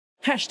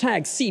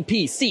Hashtag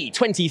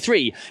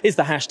CPC23 is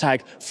the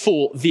hashtag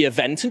for the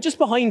event, and just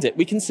behind it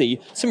we can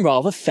see some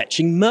rather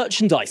fetching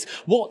merchandise.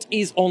 What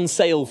is on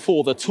sale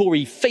for the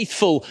Tory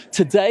faithful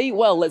today?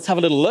 Well, let's have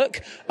a little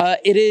look.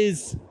 It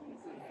is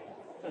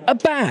a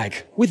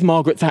bag with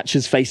Margaret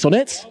Thatcher's face on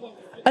it,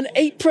 an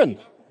apron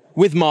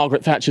with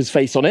Margaret Thatcher's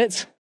face on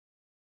it.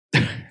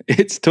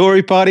 It's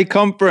Tory party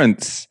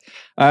conference.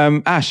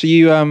 Ash, are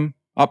you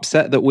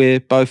upset that we're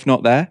both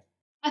not there?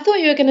 I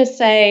thought you were going to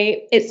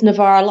say it's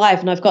Novara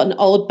Live and I've got an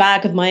old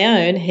bag of my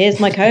own.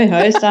 Here's my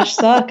co-host, Ash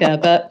Sarkar,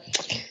 but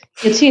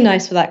you're too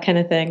nice for that kind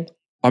of thing.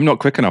 I'm not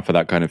quick enough for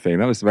that kind of thing.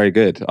 That was very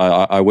good.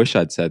 I wish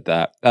I'd said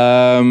that.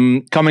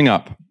 Coming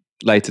up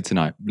later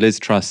tonight, Liz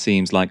Truss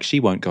seems like she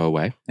won't go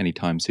away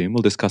anytime soon.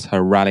 We'll discuss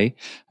her rally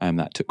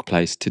that took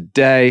place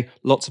today.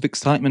 Lots of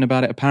excitement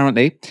about it,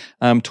 apparently.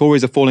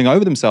 Tories are falling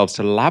over themselves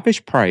to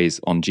lavish praise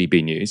on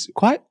GB News.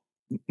 Quite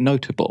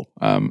notable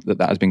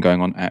that has been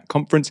going on at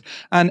conference.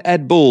 And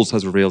Ed Balls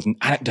has revealed an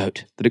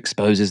anecdote that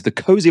exposes the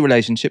cosy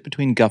relationship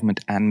between government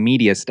and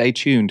media. Stay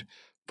tuned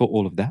for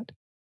all of that.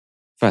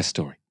 First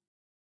story.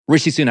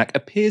 Rishi Sunak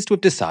appears to have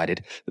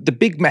decided that the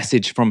big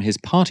message from his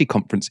party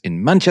conference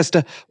in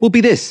Manchester will be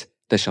this: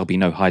 there shall be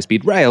no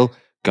high-speed rail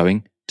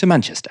going to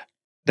Manchester.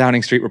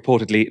 Downing Street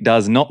reportedly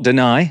does not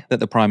deny that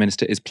the Prime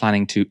Minister is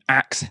planning to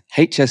axe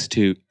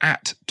HS2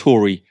 at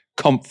Tory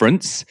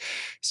conference.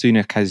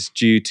 Sunak is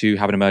due to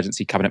have an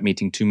emergency cabinet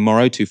meeting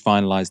tomorrow to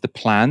finalise the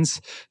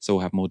plans, so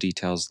we'll have more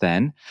details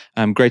then.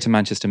 Greater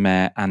Manchester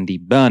Mayor Andy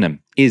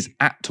Burnham is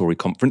at Tory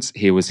conference.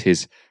 Here was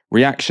his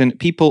reaction.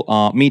 People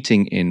are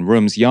meeting in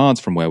rooms yards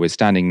from where we're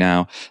standing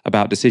now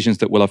about decisions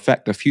that will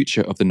affect the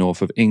future of the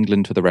north of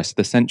England for the rest of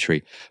the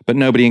century. But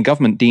nobody in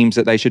government deems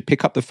that they should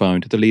pick up the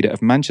phone to the leader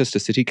of Manchester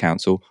City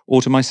Council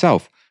or to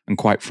myself. And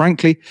quite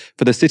frankly,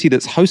 for the city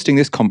that's hosting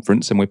this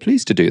conference, and we're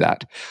pleased to do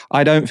that,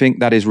 I don't think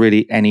that is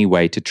really any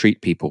way to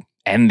treat people.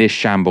 End this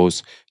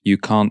shambles. You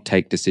can't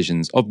take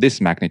decisions of this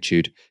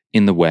magnitude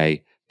in the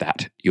way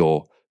that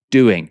you're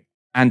doing.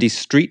 Andy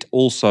Street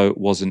also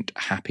wasn't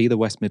happy. The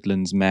West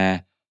Midlands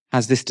mayor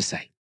has this to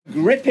say.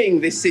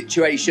 Gripping this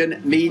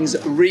situation means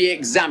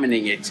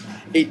re-examining it.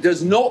 It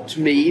does not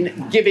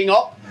mean giving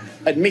up,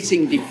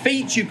 admitting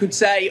defeat, you could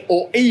say,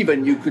 or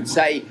even, you could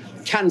say,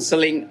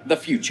 cancelling the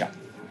future.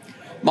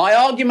 My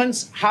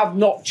arguments have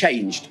not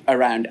changed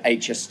around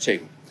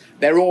HS2.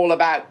 They're all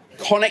about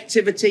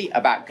connectivity,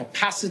 about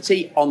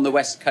capacity on the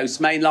West Coast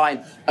Main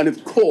Line, and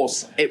of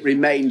course it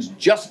remains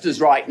just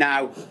as right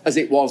now as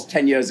it was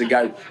 10 years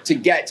ago to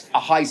get a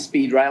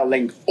high-speed rail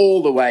link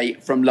all the way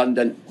from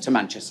London to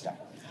Manchester.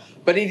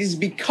 But it has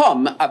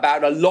become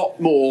about a lot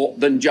more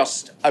than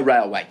just a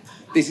railway.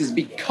 This has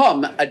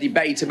become a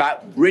debate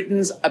about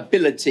Britain's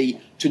ability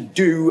to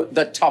do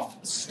the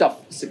tough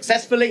stuff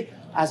successfully,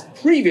 as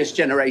previous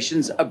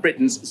generations of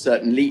Britons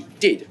certainly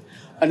did.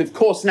 And of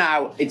course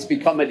now it's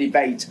become a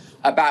debate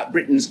about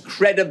Britain's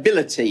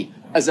credibility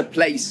as a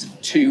place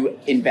to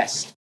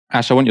invest.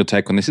 Ash, I want your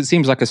take on this. It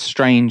seems like a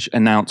strange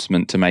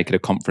announcement to make at a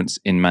conference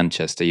in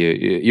Manchester.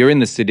 You're in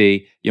the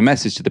city, your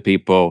message to the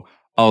people,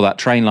 oh, that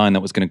train line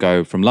that was going to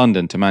go from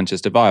London to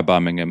Manchester via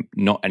Birmingham,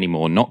 not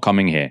anymore, not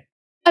coming here.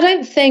 I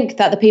don't think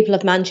that the people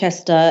of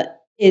Manchester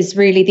is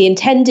really the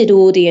intended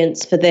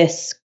audience for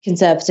this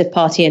Conservative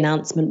Party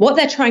announcement. What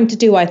they're trying to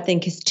do, I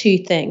think, is two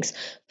things.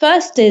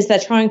 First is they're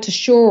trying to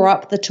shore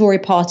up the Tory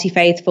party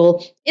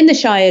faithful in the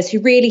Shires who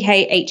really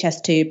hate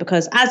HS2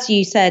 because, as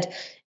you said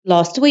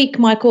last week,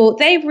 Michael,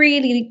 they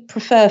really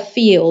prefer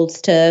fields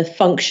to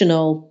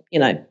functional,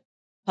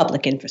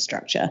 public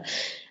infrastructure.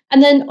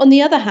 And then on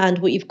the other hand,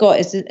 what you've got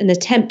is an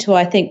attempt to,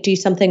 I think, do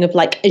something of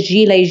like a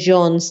Gilets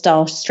jaunes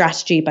style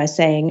strategy by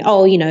saying,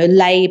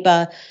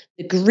 Labour,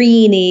 the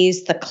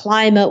Greenies, the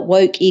climate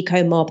woke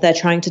eco mob, they're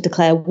trying to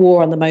declare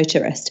war on the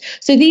motorist.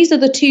 So these are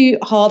the two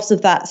halves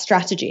of that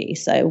strategy.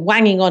 So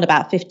wanging on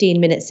about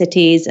 15-minute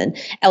cities and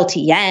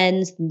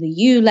LTNs and the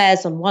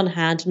ULEZ on one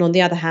hand, and on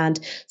the other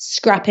hand,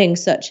 scrapping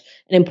such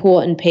an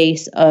important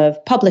piece of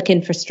public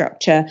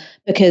infrastructure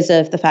because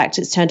of the fact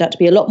it's turned out to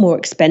be a lot more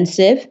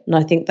expensive. And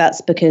I think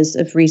that's because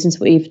of reasons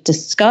we've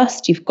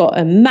discussed. You've got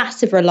a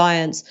massive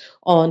reliance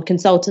on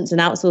consultants and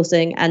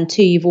outsourcing. And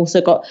two, you've also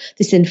got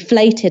this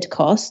inflated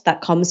cost that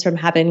comes from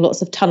having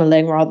lots of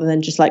tunneling rather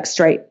than just like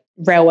straight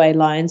railway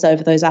lines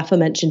over those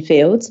aforementioned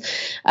fields.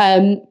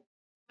 And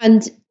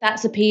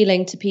that's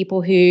appealing to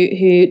people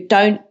who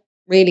don't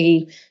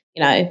really,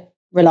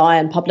 rely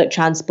on public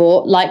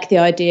transport, like the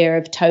idea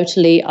of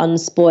totally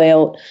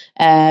unspoiled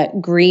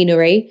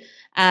greenery,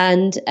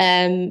 and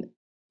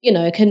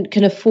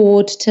can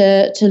afford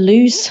to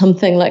lose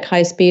something like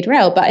high-speed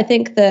rail. But I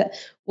think that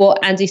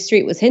what Andy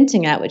Street was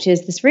hinting at, which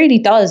is this really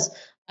does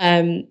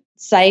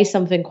say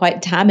something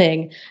quite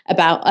damning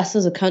about us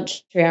as a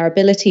country, our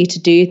ability to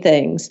do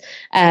things,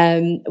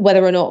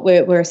 whether or not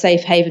we're a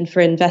safe haven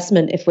for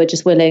investment if we're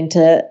just willing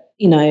to,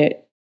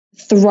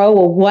 throw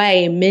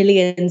away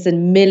millions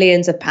and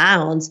millions of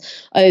pounds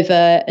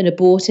over an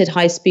aborted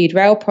high-speed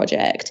rail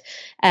project.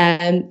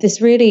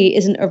 This really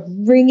isn't a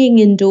ringing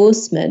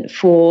endorsement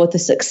for the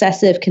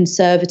successive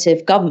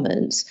Conservative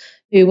governments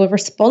who were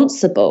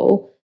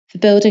responsible for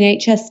building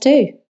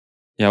HS2.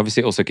 Yeah,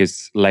 obviously it also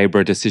gives Labour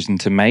a decision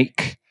to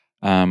make.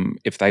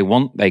 If they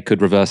want, they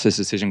could reverse this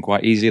decision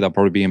quite easily. They'll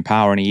probably be in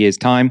power in a year's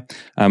time.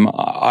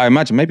 I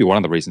imagine maybe one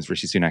of the reasons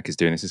Rishi Sunak is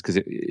doing this is because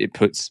it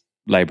puts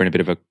Labour in a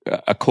bit of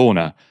a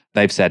corner.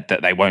 They've said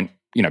that they won't,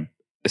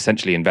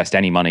 essentially invest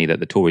any money that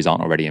the Tories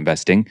aren't already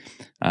investing.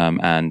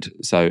 And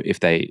so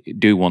if they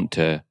do want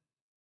to,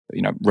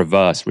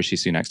 reverse Rishi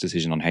Sunak's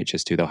decision on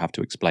HS2, they'll have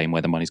to explain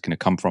where the money's going to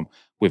come from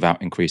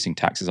without increasing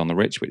taxes on the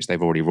rich, which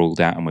they've already ruled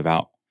out, and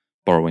without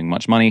borrowing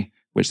much money,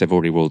 which they've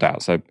already ruled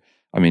out. So,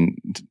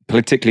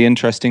 politically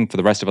interesting. For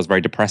the rest of us,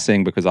 very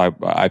depressing, because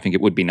I think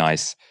it would be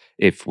nice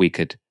if we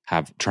could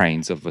have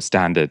trains of a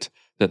standard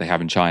that they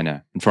have in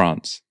China and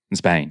France and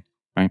Spain,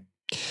 right?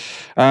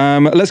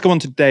 Let's go on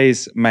to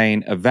today's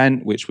main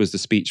event, which was the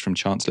speech from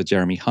Chancellor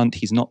Jeremy Hunt.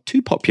 He's not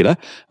too popular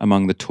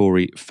among the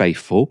Tory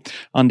faithful.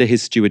 Under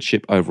his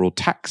stewardship, overall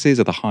taxes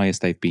are the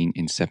highest they've been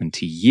in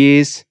 70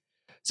 years.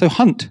 So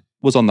Hunt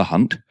was on the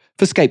hunt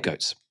for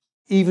scapegoats.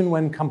 Even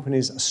when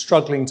companies are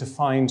struggling to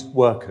find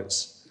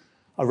workers,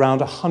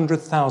 around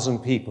 100,000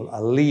 people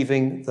are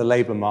leaving the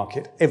labour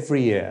market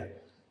every year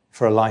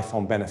for a life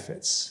on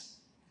benefits.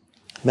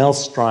 Mel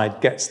Stride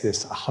gets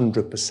this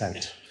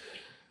 100%.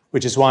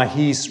 Which is why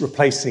he's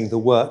replacing the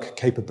work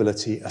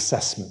capability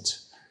assessment.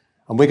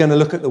 And we're going to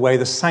look at the way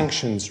the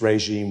sanctions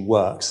regime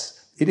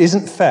works. It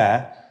isn't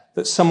fair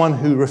that someone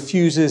who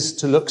refuses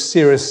to look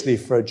seriously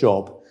for a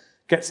job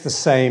gets the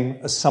same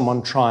as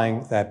someone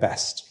trying their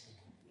best.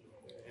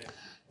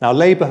 Now,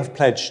 Labour have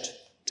pledged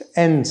to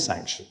end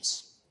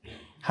sanctions.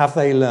 Have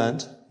they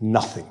learnt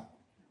nothing?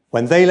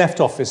 When they left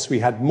office, we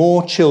had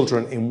more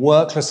children in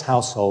workless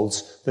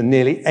households than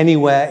nearly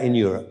anywhere in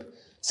Europe.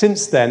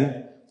 Since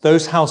then,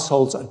 those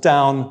households are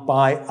down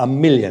by 1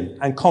 million,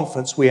 and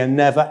confidence we are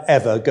never,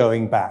 ever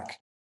going back.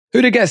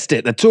 Who'd have guessed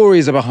it? The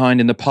Tories are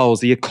behind in the polls.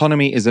 The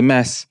economy is a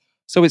mess,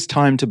 so it's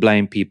time to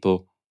blame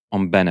people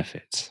on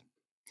benefits.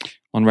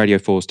 On Radio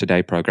 4's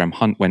Today programme,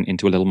 Hunt went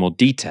into a little more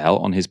detail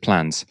on his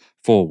plans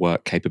for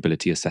work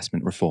capability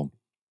assessment reform.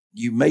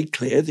 You made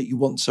clear that you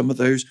want some of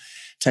those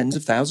tens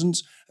of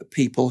thousands of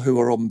people who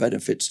are on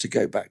benefits to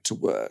go back to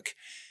work.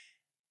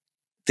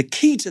 The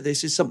key to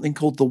this is something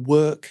called the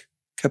work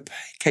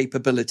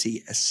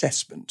capability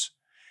assessment.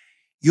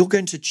 You're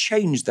going to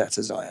change that,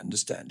 as I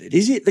understand it.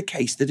 Is it the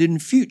case that in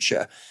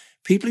future,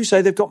 people who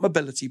say they've got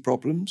mobility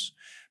problems,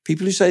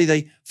 people who say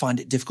they find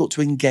it difficult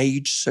to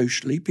engage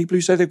socially, people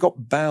who say they've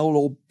got bowel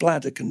or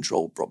bladder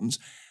control problems,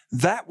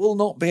 that will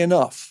not be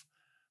enough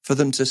for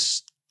them to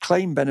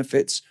claim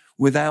benefits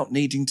without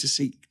needing to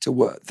seek to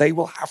work? They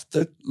will have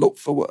to look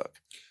for work.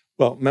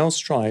 Well, Mel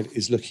Stride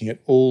is looking at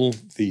all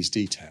these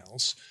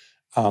details,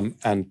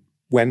 and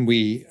when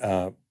we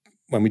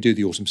do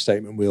the autumn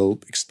statement, we'll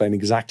explain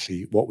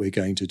exactly what we're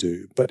going to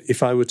do. But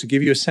if I were to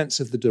give you a sense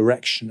of the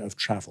direction of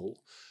travel,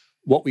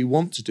 what we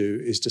want to do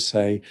is to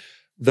say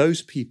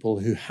those people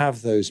who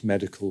have those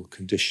medical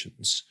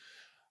conditions,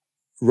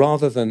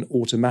 rather than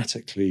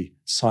automatically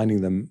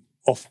signing them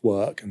off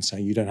work and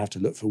saying you don't have to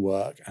look for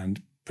work,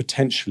 and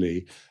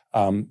potentially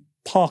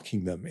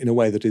parking them in a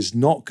way that is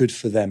not good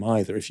for them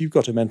either. If you've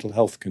got a mental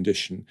health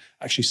condition,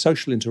 actually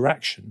social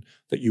interaction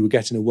that you would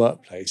get in a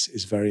workplace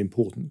is very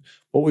important.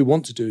 What we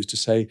want to do is to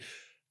say,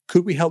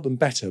 could we help them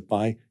better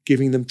by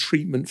giving them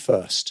treatment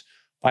first,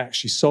 by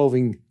actually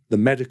solving the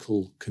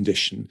medical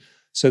condition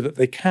so that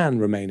they can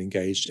remain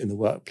engaged in the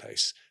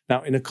workplace?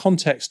 Now, in a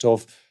context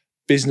of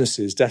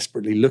businesses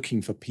desperately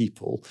looking for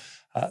people,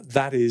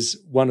 that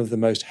is one of the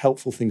most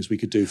helpful things we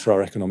could do for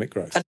our economic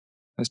growth.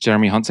 That's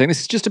Jeremy Hunt saying this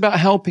is just about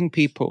helping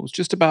people. It's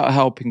just about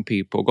helping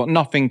people. Got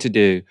nothing to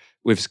do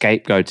with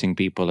scapegoating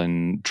people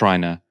and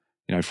trying to,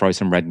 throw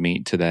some red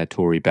meat to their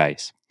Tory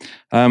base.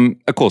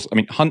 Of course,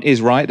 Hunt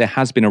is right. There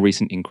has been a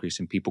recent increase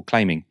in people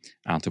claiming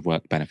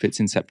out-of-work benefits.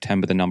 In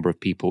September, the number of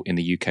people in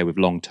the UK with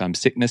long-term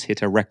sickness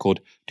hit a record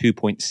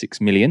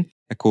 2.6 million.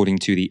 According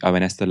to the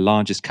ONS, the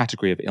largest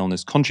category of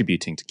illness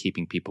contributing to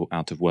keeping people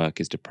out of work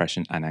is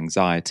depression and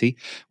anxiety,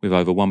 with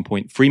over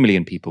 1.3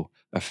 million people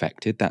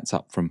affected. That's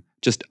up from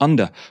just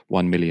under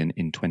 1 million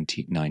in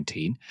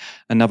 2019.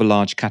 Another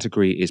large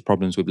category is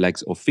problems with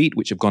legs or feet,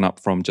 which have gone up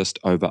from just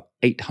over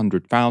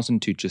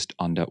 800,000 to just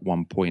under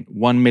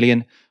 1.1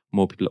 million.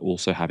 More people are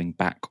also having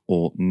back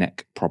or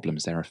neck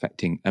problems. They're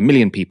affecting 1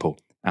 million people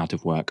out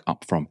of work,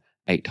 up from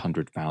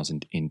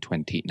 800,000 in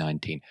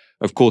 2019.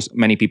 Of course,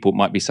 many people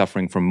might be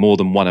suffering from more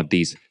than one of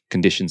these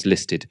conditions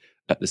listed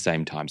at the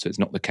same time. So it's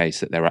not the case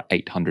that there are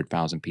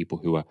 800,000 people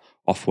who are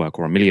off work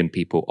or 1 million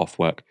people off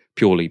work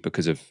purely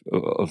because of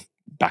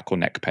back or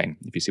neck pain.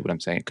 If you see what I'm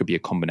saying, it could be a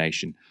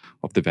combination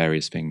of the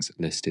various things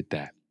listed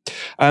there.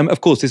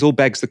 Of course, this all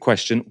begs the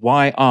question,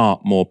 why are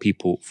more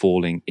people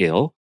falling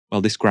ill?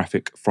 Well, this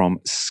graphic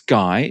from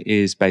Sky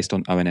is based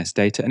on ONS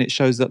data, and it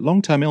shows that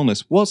long-term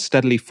illness was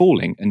steadily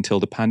falling until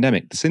the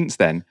pandemic. Since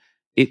then,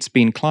 it's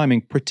been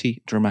climbing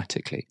pretty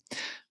dramatically.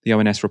 The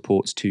ONS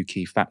reports two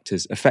key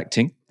factors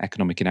affecting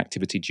economic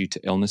inactivity due to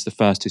illness. The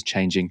first is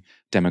changing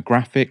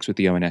demographics, with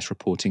the ONS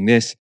reporting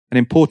this. An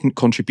important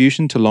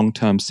contribution to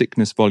long-term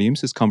sickness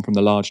volumes has come from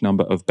the large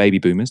number of baby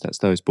boomers, that's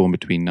those born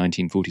between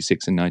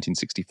 1946 and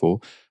 1964,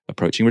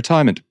 approaching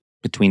retirement.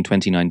 Between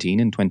 2019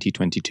 and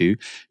 2022,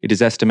 it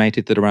is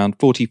estimated that around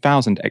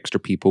 40,000 extra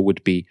people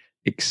would be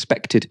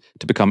expected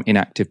to become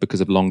inactive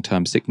because of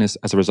long-term sickness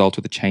as a result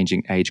of the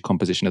changing age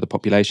composition of the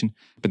population.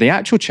 But the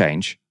actual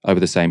change over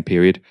the same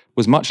period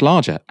was much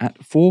larger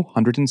at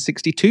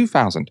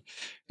 462,000.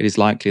 It is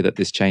likely that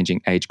this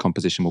changing age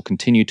composition will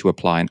continue to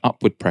apply an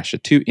upward pressure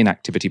to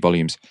inactivity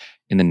volumes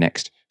in the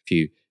next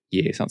few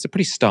years. That's a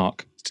pretty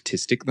stark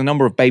statistic. The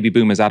number of baby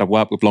boomers out of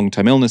work with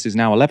long-term illness is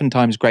now 11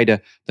 times greater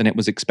than it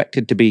was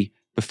expected to be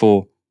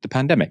before the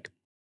pandemic.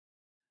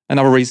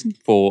 Another reason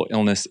for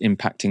illness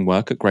impacting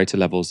work at greater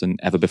levels than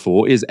ever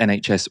before is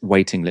NHS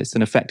waiting lists,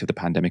 an effect of the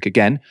pandemic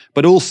again,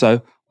 but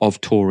also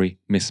of Tory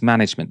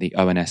mismanagement. The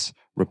ONS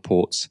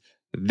reports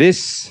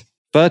this.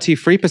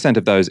 33%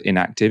 of those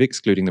inactive,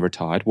 excluding the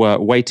retired, were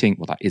waiting,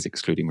 well, that is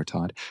excluding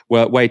retired,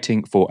 were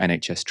waiting for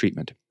NHS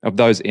treatment. Of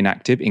those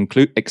inactive,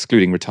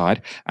 excluding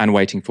retired, and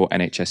waiting for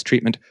NHS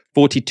treatment,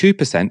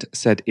 42%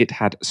 said it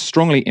had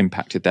strongly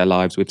impacted their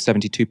lives, with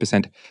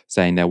 72%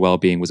 saying their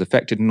well-being was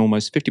affected and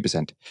almost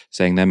 50%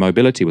 saying their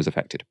mobility was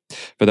affected.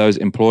 For those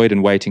employed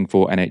and waiting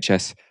for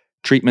NHS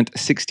treatment,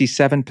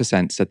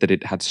 67% said that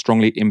it had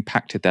strongly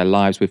impacted their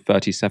lives, with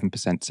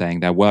 37% saying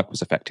their work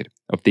was affected.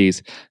 Of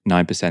these,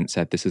 9%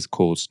 said this has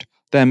caused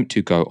them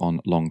to go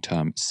on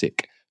long-term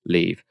sick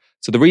leave.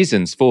 So the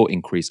reasons for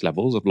increased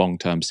levels of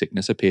long-term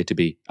sickness appear to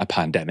be a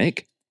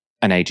pandemic,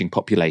 an ageing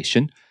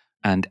population,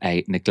 and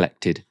a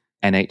neglected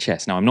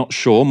NHS. Now, I'm not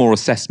sure more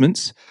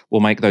assessments will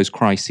make those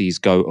crises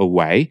go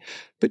away,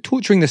 but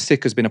torturing the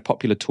sick has been a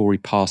popular Tory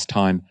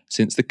pastime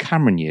since the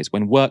Cameron years,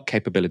 when work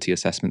capability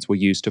assessments were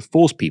used to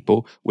force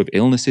people with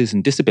illnesses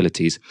and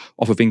disabilities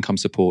off of income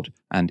support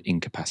and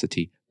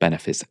incapacity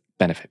benefit.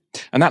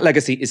 And that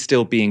legacy is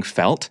still being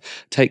felt.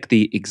 Take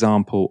the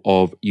example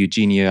of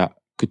Eugenia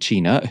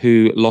Kuchina,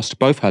 who lost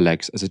both her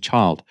legs as a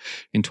child.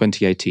 In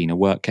 2018, a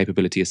work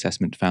capability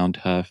assessment found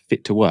her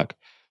fit to work.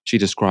 She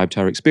described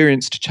her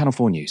experience to Channel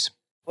 4 News.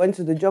 Went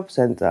to the job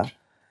centre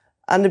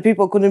and the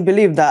people couldn't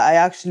believe that I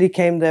actually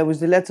came there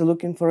with the letter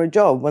looking for a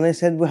job. When I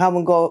said, we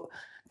haven't got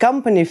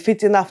company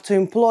fit enough to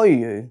employ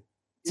you.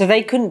 So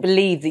they couldn't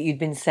believe that you'd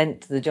been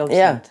sent to the job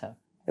centre?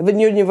 Even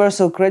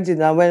Universal Credit,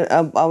 I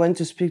went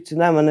to speak to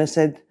them and I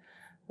said,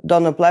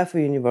 don't apply for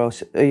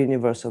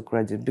Universal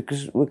Credit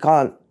because we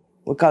can't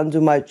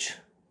do much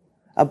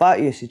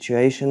about your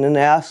situation. And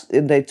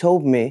they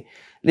told me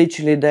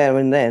literally there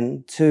and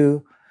then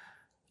to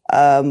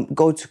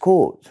go to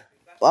court.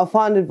 I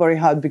found it very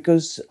hard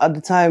because at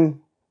the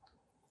time,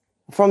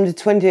 from the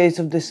 28th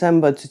of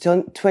December to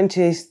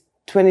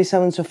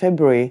 27th of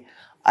February,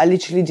 I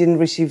literally didn't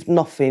receive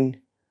nothing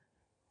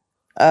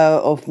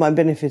of my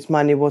benefits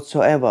money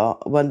whatsoever.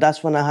 But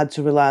that's when I had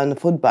to rely on the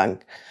food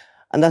bank.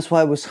 And that's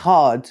why it was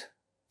hard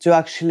to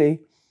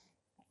actually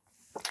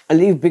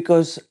leave,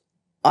 because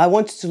I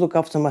wanted to look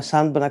after my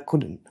son, but I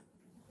couldn't.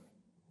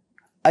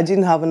 I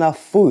didn't have enough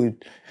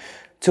food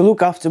to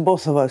look after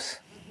both of us.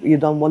 You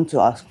don't want to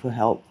ask for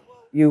help.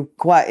 You're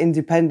quite an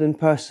independent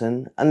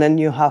person, and then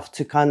you have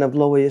to kind of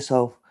lower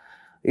yourself.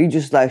 You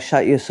just like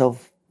shut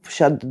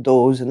the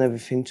doors and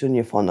everything, turn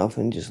your phone off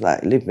and just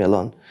like, leave me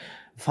alone.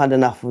 I've had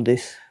enough of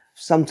this.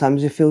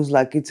 Sometimes it feels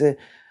like it's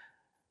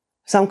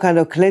some kind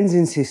of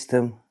cleansing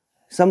system.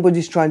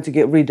 Somebody's trying to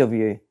get rid of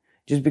you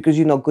just because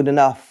you're not good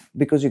enough,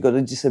 because you've got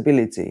a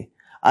disability.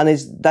 And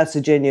that's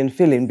a genuine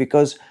feeling,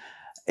 because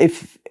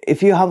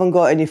if you haven't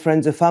got any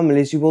friends or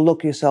families, you will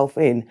lock yourself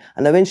in.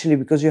 And eventually,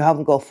 because you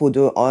haven't got food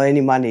or any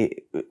money,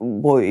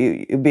 it'll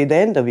be the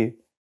end of you.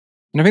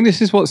 And I think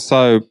this is what's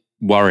so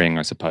worrying,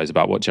 I suppose,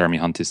 about what Jeremy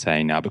Hunt is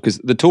saying now, because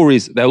the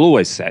Tories, they'll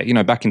always say,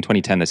 back in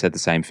 2010, they said the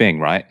same thing,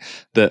 right?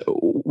 That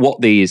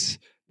what these,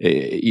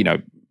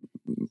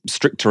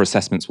 stricter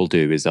assessments will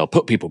do is they'll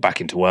put people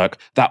back into work.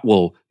 That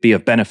will be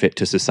of benefit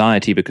to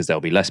society because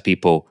there'll be less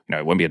people,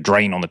 it won't be a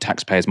drain on the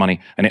taxpayers' money.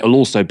 And it'll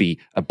also be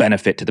a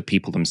benefit to the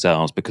people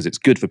themselves because it's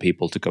good for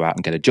people to go out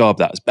and get a job.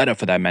 That's better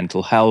for their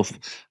mental health.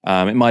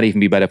 It might even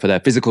be better for their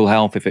physical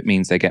health if it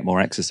means they get more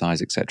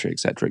exercise, et cetera, et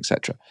cetera, et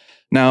cetera.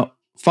 Now,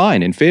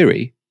 fine, in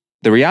theory.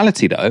 The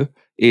reality, though,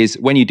 is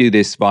when you do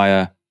this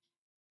via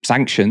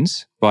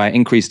sanctions, via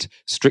increased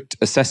strict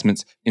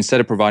assessments, instead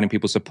of providing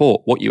people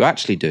support, what you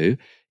actually do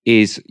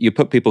is you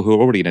put people who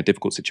are already in a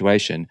difficult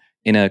situation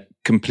in a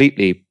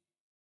completely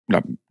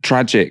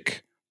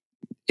tragic,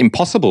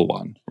 impossible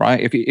one, right?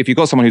 If you've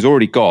got someone who's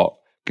already got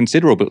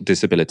considerable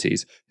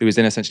disabilities, who is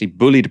then essentially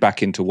bullied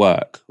back into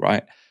work,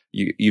 right?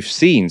 You've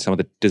seen some of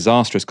the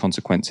disastrous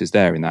consequences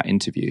there in that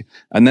interview.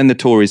 And then the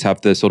Tories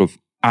have the sort of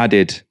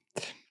added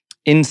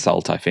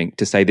insult, I think,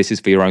 to say this is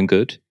for your own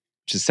good,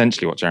 which is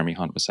essentially what Jeremy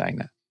Hunt was saying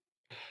there.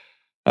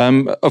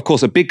 Of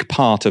course, a big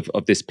part of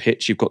this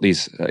pitch, you've got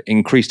these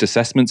increased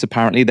assessments,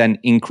 apparently, then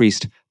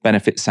increased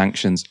benefit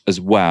sanctions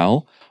as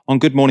well. On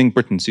Good Morning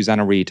Britain,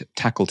 Susanna Reid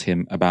tackled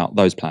him about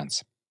those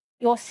plans.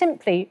 You're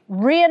simply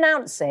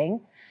re-announcing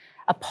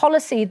a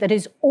policy that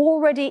is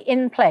already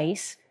in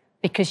place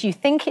because you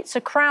think it's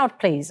a crowd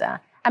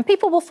pleaser, and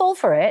people will fall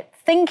for it,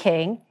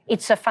 thinking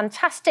it's a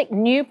fantastic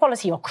new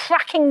policy. You're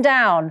cracking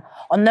down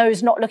on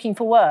those not looking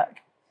for work.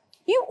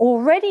 You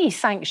already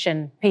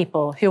sanction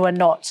people who are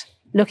not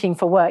looking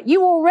for work.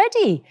 You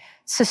already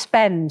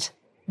suspend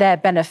their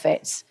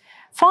benefits.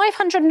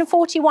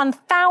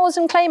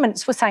 541,000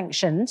 claimants were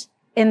sanctioned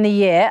in the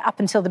year up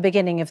until the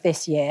beginning of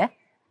this year,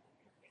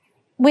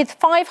 with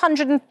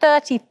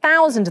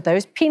 530,000 of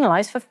those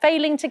penalised for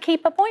failing to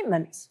keep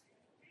appointments.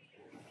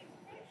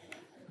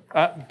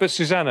 But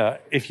Susanna,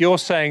 if you're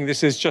saying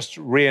this is just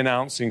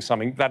re-announcing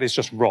something, that is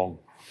just wrong.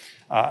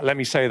 Let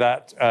me say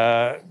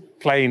that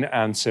plain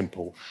and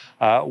simple.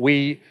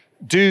 We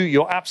do,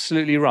 you're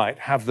absolutely right,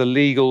 have the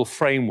legal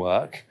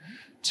framework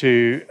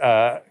to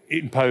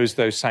impose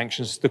those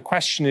sanctions. The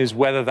question is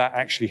whether that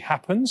actually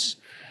happens.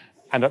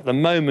 And at the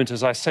moment,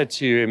 as I said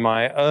to you in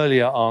my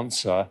earlier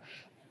answer,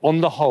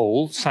 on the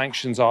whole,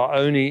 sanctions are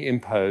only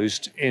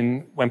imposed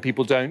when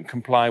people don't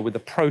comply with the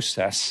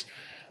process,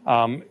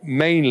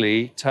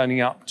 mainly turning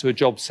up to a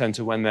job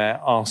centre when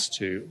they're asked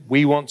to.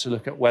 We want to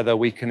look at whether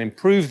we can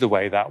improve the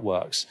way that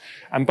works.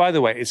 And by the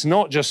way, it's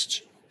not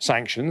just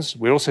sanctions.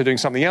 We're also doing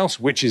something else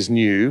which is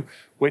new,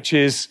 which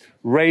is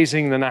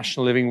raising the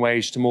national living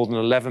wage to more than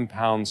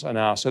 £11 an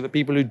hour so that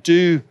people who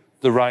do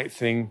the right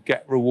thing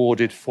get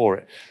rewarded for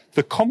it.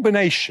 The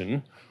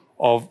combination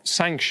of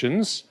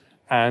sanctions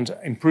and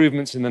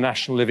improvements in the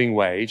national living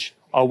wage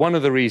are one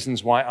of the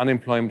reasons why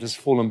unemployment has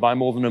fallen by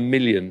more than 1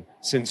 million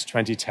since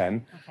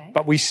 2010. Okay.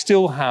 But we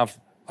still have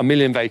 1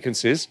 million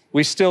vacancies.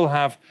 We still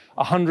have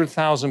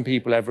 100,000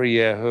 people every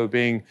year who are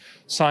being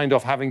signed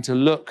off having to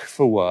look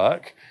for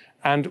work.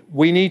 And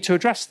we need to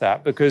address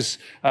that because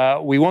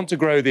we want to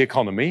grow the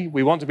economy.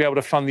 We want to be able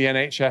to fund the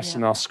NHS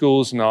and our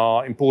schools and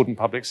our important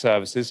public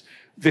services.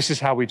 This is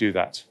how we do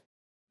that.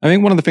 I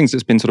think one of the things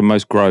that's been sort of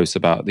most gross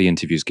about the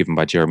interviews given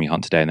by Jeremy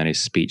Hunt today and then his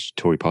speech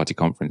to Tory party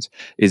conference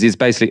is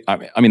basically,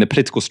 I mean, the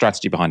political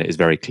strategy behind it is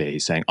very clear.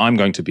 He's saying, I'm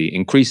going to be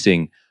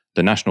increasing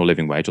the national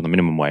living wage or the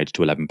minimum wage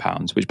to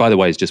 £11, which, by the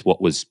way, is just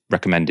what was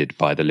recommended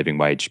by the living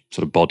wage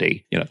sort of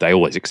body. You know, they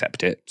always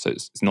accept it, so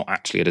it's not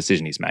actually a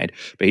decision he's made.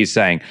 But he's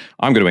saying,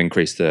 I'm going to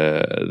increase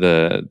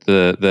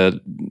the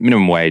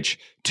minimum wage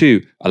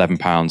to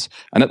 £11,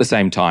 and at the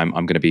same time,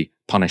 I'm going to be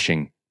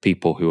punishing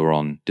people who are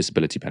on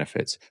disability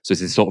benefits. So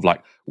this is sort of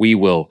like, we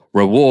will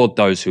reward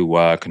those who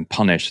work and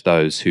punish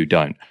those who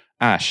don't.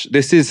 Ash,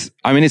 this is,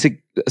 I mean, it's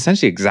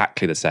essentially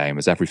exactly the same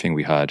as everything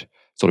we heard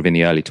sort of in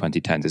the early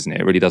 2010s, isn't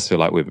it? It really does feel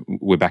like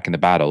we're back in the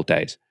bad old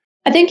days.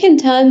 I think in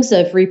terms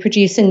of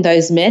reproducing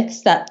those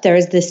myths that there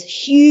is this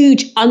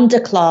huge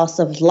underclass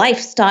of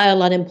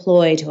lifestyle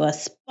unemployed who are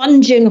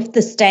sponging off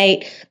the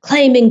state,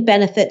 claiming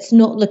benefits,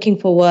 not looking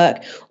for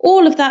work,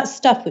 all of that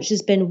stuff which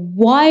has been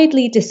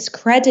widely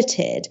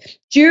discredited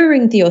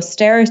during the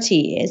austerity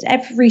years.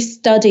 Every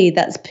study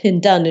that's been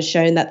done has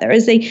shown that there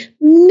is a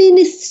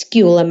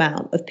minuscule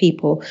amount of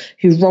people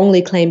who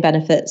wrongly claim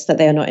benefits that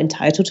they are not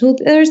entitled to.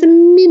 There is a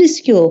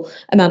minuscule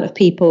amount of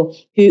people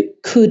who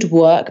could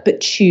work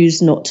but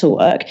choose not to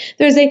work.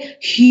 There is a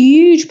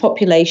huge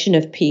population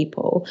of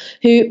people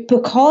who,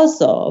 because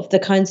of the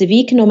kinds of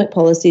economic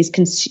policies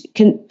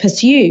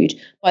pursued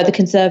by the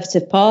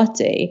Conservative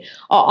Party,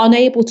 are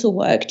unable to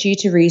work due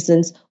to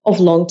reasons of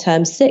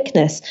long-term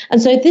sickness.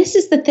 And so this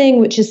is the thing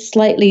which is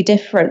slightly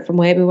different from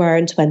where we were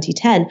in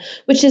 2010,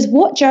 which is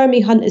what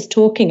Jeremy Hunt is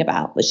talking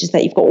about, which is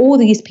that you've got all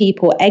these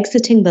people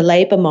exiting the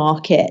labour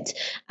market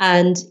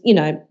and, you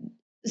know,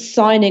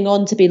 signing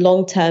on to be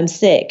long-term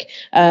sick,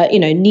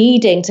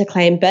 needing to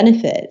claim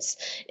benefits,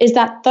 is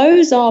that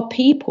those are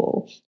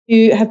people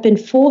who have been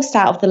forced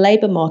out of the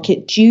labour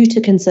market due to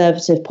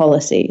Conservative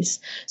policies.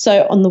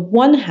 So on the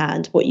one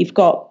hand, what you've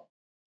got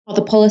are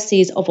the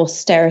policies of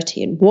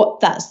austerity and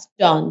what that's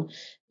done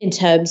in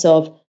terms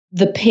of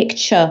the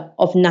picture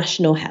of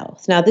national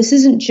health. Now, this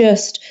isn't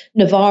just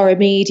Novara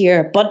media,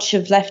 a bunch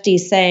of lefties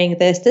saying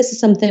this. This is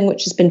something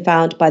which has been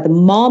found by the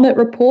Marmot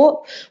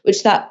report,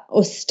 which that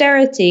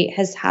austerity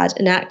has had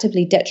an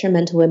actively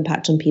detrimental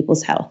impact on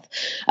people's health.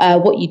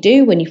 What you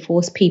do when you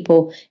force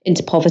people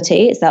into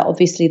poverty is that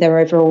obviously their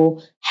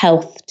overall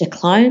health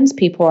declines.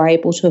 People are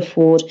able to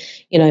afford,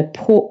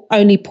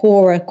 only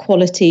poorer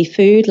quality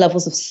food.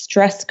 Levels of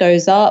stress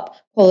goes up.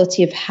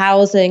 Quality of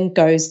housing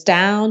goes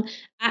down.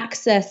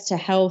 Access to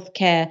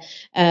healthcare,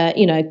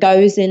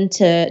 goes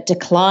into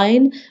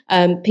decline.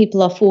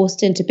 People are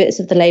forced into bits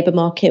of the labour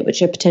market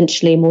which are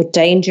potentially more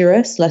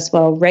dangerous, less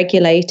well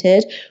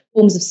regulated.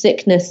 Forms of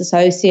sickness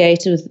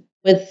associated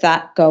with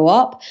that go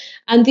up,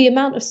 and the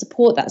amount of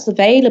support that's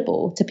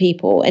available to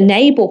people,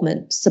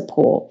 enablement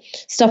support,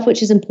 stuff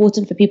which is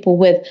important for people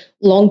with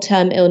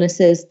long-term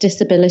illnesses,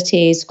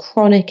 disabilities,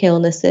 chronic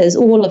illnesses,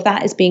 all of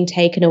that is being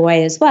taken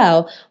away as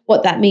well.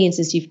 What that means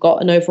is you've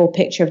got an overall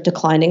picture of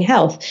declining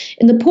health.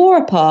 In the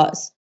poorer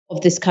parts of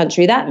this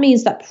country, that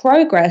means that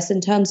progress in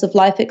terms of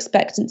life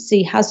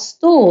expectancy has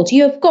stalled.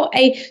 You have got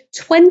a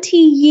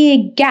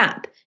 20-year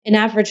gap in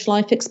average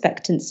life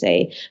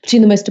expectancy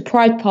between the most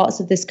deprived parts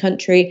of this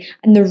country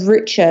and the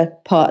richer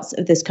parts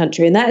of this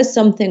country. And that is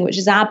something which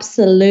is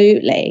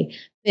absolutely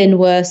been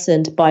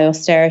worsened by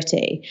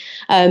austerity.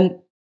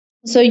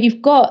 So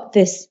you've got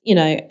this,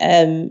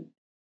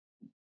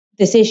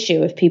 this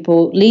issue of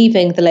people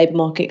leaving the labour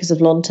market because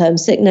of long-term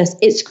sickness.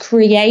 It's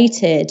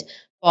created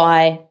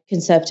by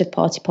Conservative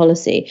Party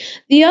policy.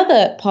 The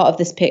other part of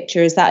this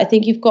picture is that I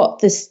think you've got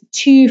this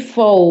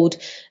twofold,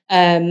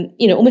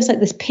 almost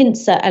like this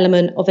pincer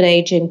element of an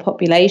ageing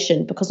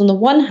population, because on the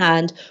one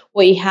hand,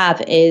 what you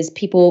have is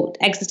people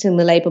exiting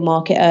the labour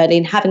market early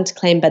and having to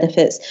claim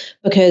benefits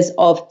because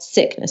of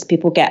sickness.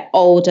 People get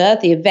older.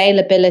 The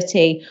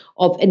availability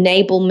of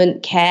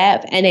enablement care,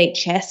 of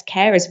NHS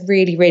care, is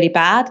really, really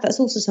bad. That's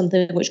also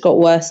something which got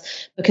worse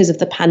because of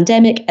the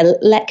pandemic.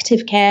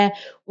 Elective care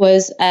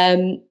was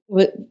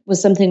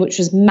something which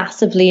was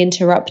massively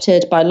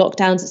interrupted by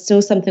lockdowns. It's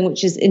still something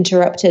which is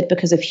interrupted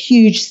because of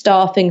huge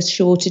staffing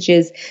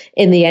shortages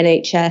in the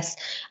NHS.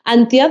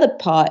 And the other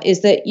part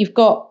is that you've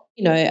got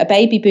a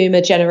baby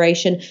boomer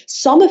generation,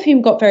 some of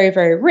whom got very,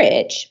 very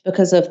rich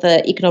because of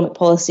the economic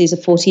policies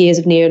of 40 years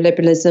of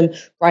neoliberalism,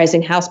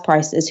 rising house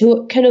prices,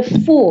 who can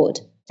afford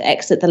to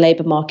exit the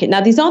labour market.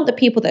 Now, these aren't the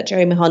people that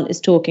Jeremy Hunt is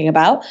talking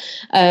about.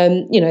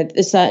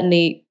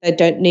 Certainly they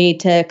don't need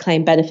to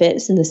claim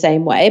benefits in the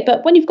same way.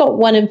 But when you've got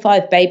 1 in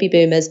 5 baby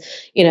boomers,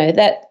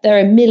 that they're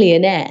a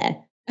millionaire,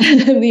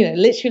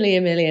 literally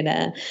a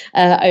millionaire,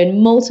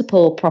 own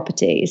multiple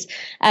properties.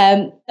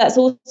 That's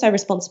also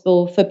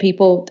responsible for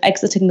people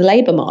exiting the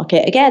labour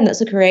market. Again, that's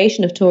a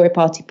creation of Tory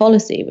party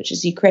policy, which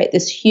is you create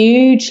this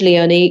hugely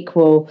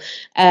unequal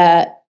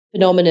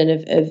phenomenon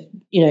of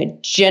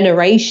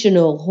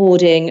generational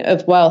hoarding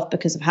of wealth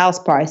because of house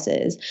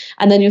prices.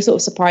 And then you're sort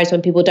of surprised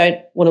when people don't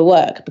want to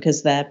work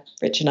because they're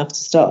rich enough to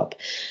stop.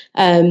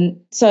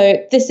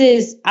 So this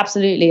is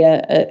absolutely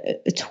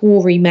a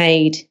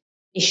Tory-made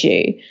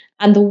issue.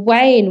 And the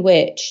way in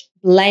which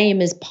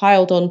blame is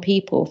piled on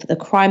people for the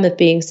crime of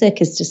being sick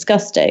is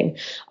disgusting.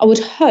 I would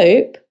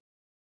hope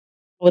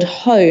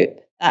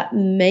that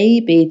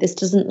maybe this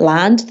doesn't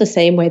land the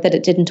same way that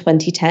it did in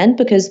 2010,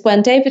 because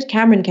when David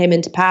Cameron came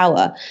into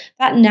power,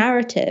 that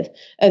narrative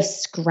of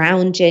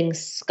scrounging,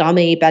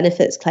 scummy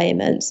benefits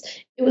claimants,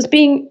 it was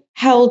being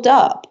held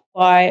up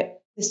by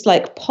this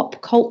like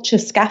pop culture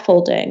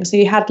scaffolding. So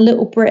you had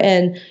Little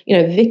Britain,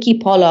 Vicky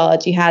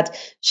Pollard, you had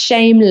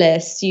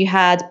Shameless, you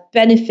had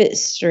Benefit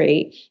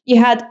Street, you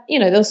had,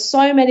 there were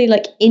so many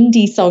like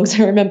indie songs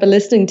I remember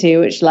listening to,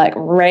 which like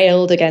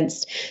railed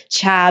against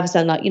chavs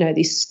and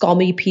these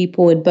scummy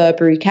people in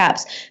Burberry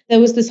caps.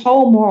 There was this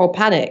whole moral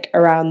panic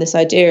around this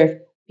idea of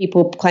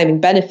people claiming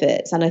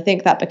benefits. And I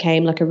think that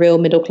became like a real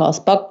middle class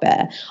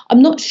bugbear.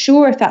 I'm not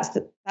sure if that's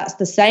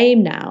the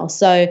same now.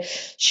 So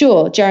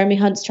sure, Jeremy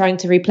Hunt's trying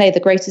to replay the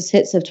greatest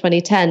hits of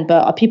 2010,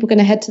 but are people going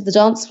to head to the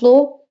dance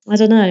floor? I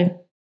don't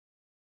know.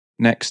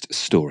 Next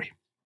story.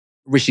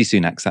 Rishi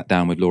Sunak sat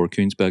down with Laura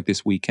Kuenssberg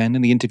this weekend,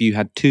 and the interview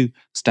had 2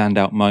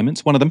 standout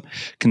moments. One of them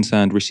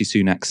concerned Rishi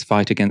Sunak's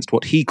fight against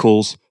what he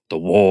calls the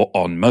war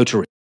on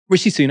motorists.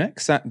 Rishi Sunak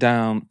sat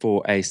down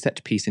for a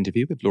set-piece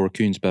interview with Laura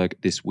Kuenssberg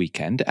this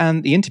weekend,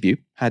 and the interview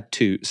had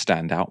 2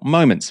 standout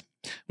moments.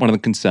 One of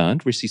them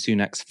concerned Rishi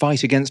Sunak's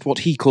fight against what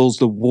he calls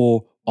the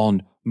war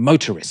on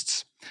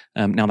motorists.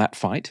 Now, that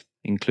fight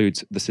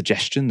includes the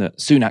suggestion that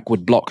Sunak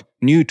would block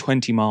new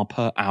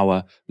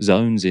 20-mile-per-hour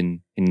zones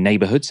in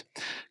neighbourhoods.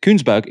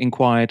 Kuenssberg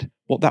inquired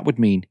what that would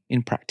mean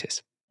in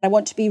practice. I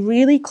want to be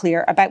really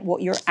clear about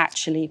what you're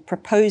actually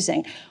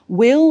proposing.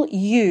 Will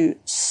you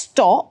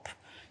stop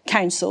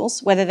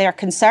councils, whether they're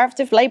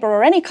Conservative, Labour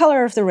or any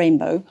colour of the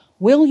rainbow,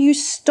 will you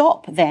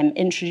stop them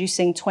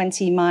introducing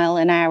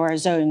 20-mile-an-hour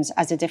zones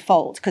as a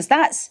default? Because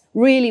that's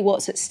really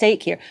what's at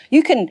stake here.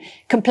 You can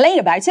complain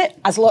about it,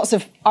 as lots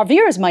of our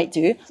viewers might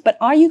do, but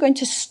are you going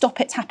to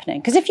stop it happening?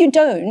 Because if you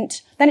don't,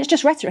 then it's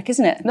just rhetoric,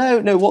 isn't it?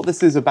 No, what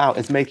this is about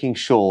is making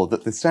sure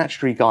that the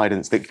statutory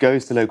guidance that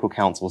goes to local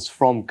councils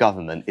from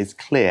government is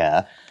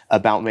clear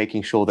about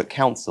making sure that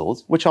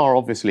councils, which are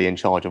obviously in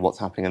charge of what's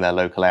happening in their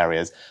local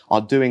areas,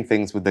 are doing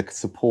things with the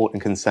support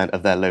and consent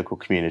of their local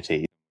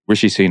community.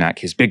 Rishi Sunak,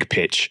 his big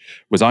pitch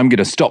was, I'm going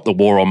to stop the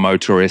war on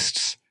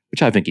motorists,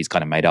 which I think he's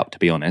kind of made up, to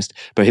be honest.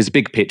 But his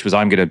big pitch was,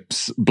 I'm going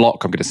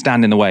to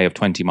stand in the way of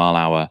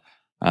 20-mile-hour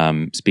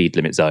speed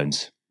limit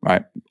zones,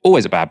 right?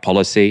 Always a bad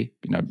policy.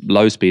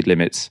 Low speed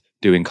limits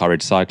do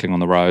encourage cycling on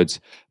the roads.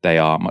 They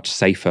are much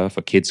safer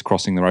for kids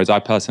crossing the roads. I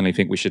personally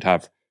think we should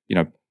have,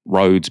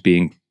 roads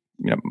being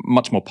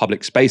much more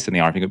public space than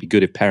they are. I think it'd be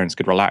good if parents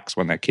could relax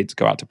when their kids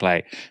go out to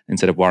play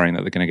instead of worrying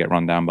that they're going to get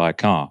run down by a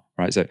car,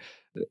 right? So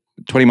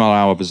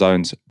 20-mile-an-hour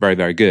zones, very,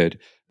 very good.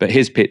 But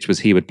his pitch was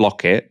he would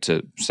block it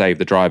to save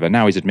the driver.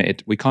 Now he's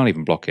admitted we can't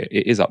even block it.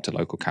 It is up to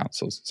local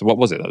councils. So what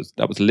was it?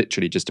 That was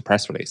literally just a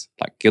press release.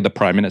 Like, you're the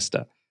Prime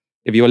Minister.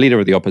 If you're a leader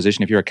of the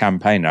opposition, if you're a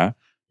campaigner,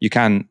 you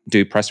can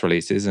do press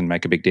releases and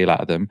make a big deal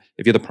out of them.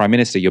 If you're the Prime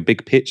Minister, your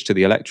big pitch to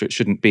the electorate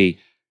shouldn't be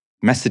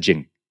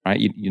messaging, right?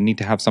 You need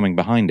to have something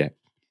behind it.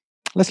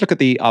 Let's look at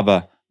the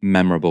other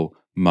memorable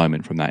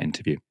moment from that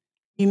interview.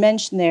 You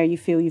mentioned there you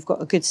feel you've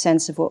got a good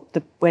sense of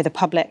where the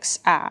public's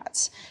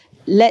at.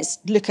 let's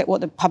look at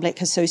what the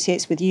public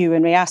associates with you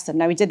and re-ask them.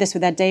 Now, we did this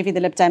with Ed Davey, the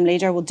Lib Dem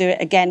leader. We'll do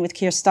it again with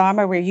Keir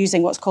Starmer. We're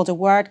using what's called a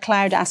word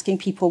cloud, asking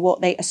people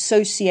what they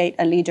associate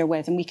a leader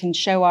with, and we can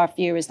show our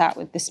viewers that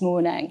with this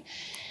morning.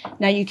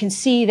 Now, you can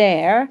see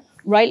there,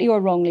 rightly or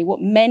wrongly,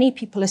 what many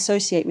people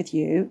associate with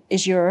you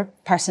is your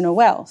personal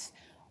wealth.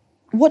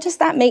 What does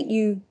that make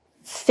you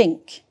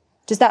think?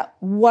 Does that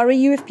worry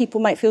you if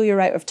people might feel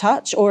you're out of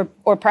touch? Or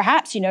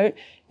perhaps,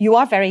 you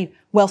are very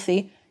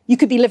wealthy. You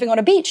could be living on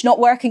a beach, not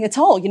working at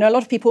all. A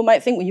lot of people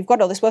might think, well, you've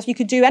got all this wealth, you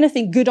could do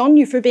anything. Good on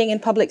you for being in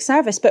public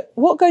service. But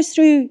what goes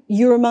through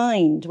your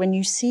mind when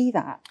you see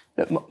that?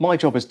 My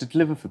job is to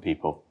deliver for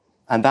people.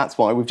 And that's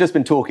why we've just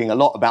been talking a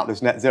lot about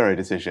this net zero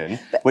decision,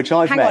 which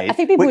I've made. I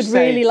think people would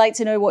really like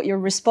to know what your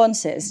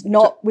response is.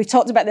 We've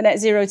talked about the net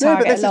zero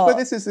target a lot. But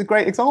this is a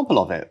great example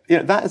of it.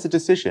 That is a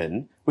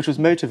decision which was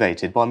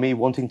motivated by me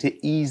wanting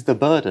to ease the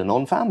burden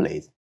on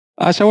families.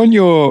 So on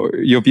your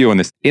view on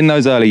this, in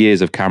those early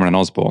years of Cameron and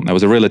Osborne, there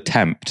was a real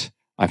attempt,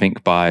 I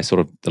think, by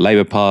sort of the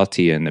Labour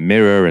Party and the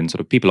Mirror and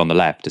sort of people on the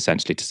left,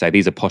 essentially, to say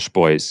these are posh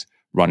boys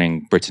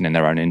running Britain in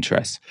their own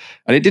interests.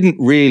 And it didn't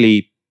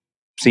really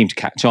seem to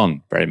catch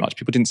on very much.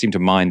 People didn't seem to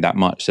mind that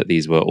much that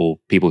these were all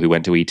people who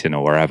went to Eton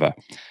or wherever.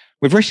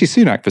 With Rishi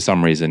Sunak, for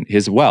some reason,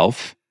 his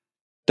wealth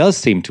does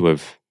seem to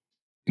have,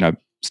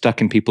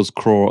 stuck in people's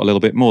craw a little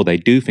bit more. They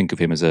do think of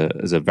him as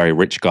a very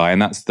rich guy,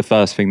 and that's the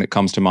first thing that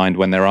comes to mind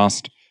when they're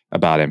asked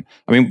about him.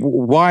 I mean,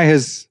 why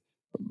has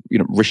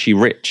Rishi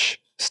Rich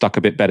stuck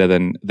a bit better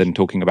than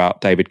talking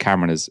about David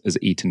Cameron as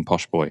Eton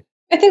posh boy?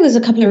 I think there's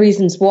a couple of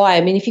reasons why.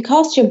 I mean, if you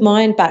cast your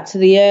mind back to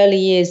the early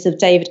years of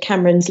David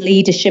Cameron's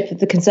leadership of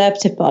the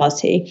Conservative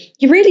Party,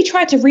 he really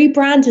tried to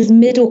rebrand as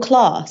middle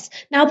class.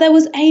 Now, there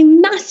was a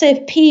massive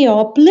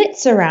PR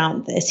blitz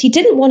around this. He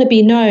didn't want to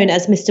be known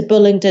as Mr.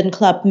 Bullingdon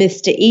Club,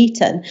 Mr.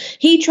 Eton.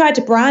 He tried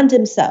to brand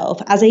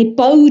himself as a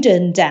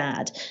Bowden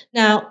dad.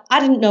 Now, I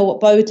didn't know what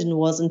Bowden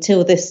was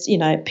until this,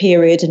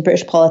 period in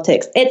British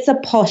politics. It's a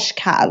posh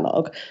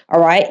catalogue,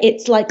 all right?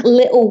 It's like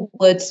Little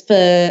Woods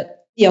for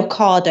the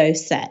Ocado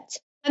set.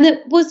 And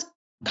it was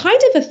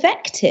kind of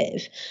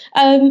effective.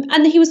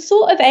 And he was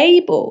sort of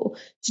able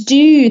to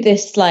do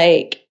this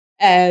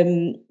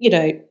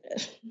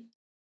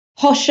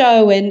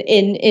posho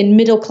in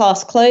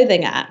middle-class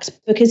clothing act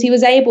because he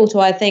was able to,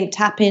 I think,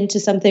 tap into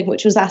something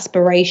which was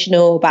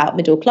aspirational about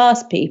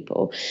middle-class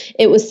people.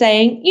 It was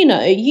saying,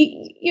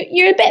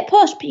 you're a bit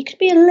posh, but you could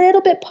be a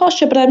little bit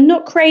posher, but I'm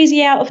not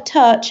crazy out of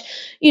touch.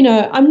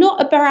 I'm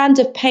not a brand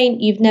of paint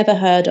you've never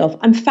heard of.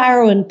 I'm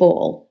Farrow and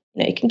Ball.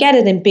 You can get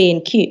it in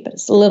being cute, but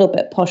it's a little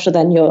bit posher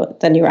than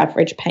your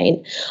average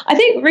paint. I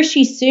think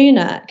Rishi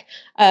Sunak,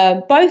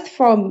 both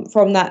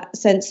from that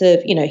sense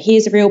of,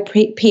 here's a real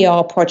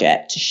PR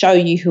project to show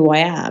you who I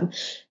am.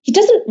 He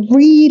doesn't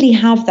really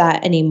have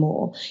that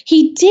anymore.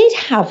 He did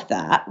have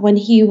that when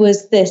he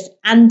was this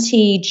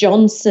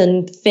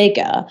anti-Johnson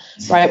figure,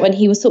 right? When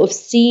he was sort of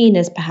seen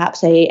as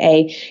perhaps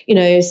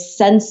a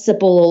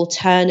sensible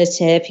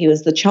alternative. He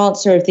was the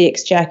Chancellor of the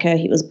Exchequer.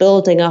 He was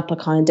building up a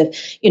kind of,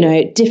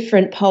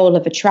 different pole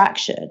of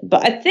attraction.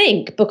 But I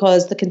think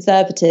because the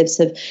Conservatives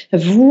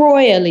have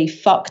royally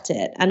fucked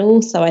it, and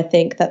also I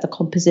think that the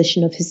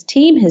composition of his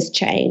team has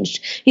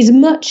changed, he's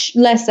much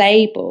less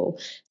able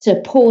to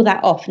pull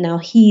that off. Now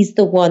he's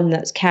the one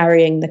that's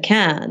carrying the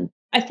can.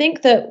 I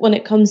think that when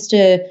it comes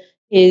to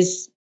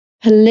his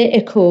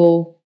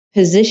political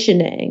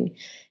positioning,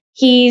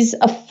 he's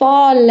a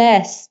far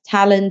less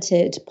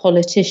talented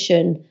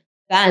politician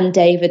than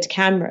David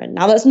Cameron.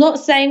 Now that's not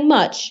saying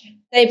much.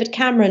 David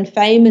Cameron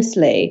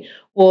famously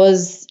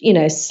was,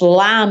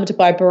 slammed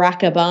by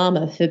Barack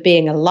Obama for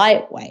being a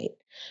lightweight.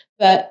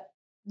 But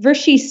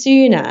Rishi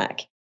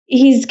Sunak,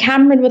 he's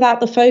Cameron without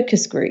the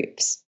focus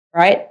groups,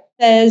 right?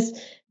 There's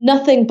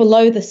nothing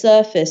below the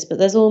surface, but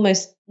there's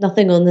almost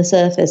nothing on the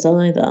surface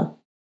either.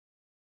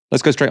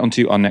 Let's go straight on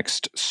to our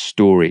next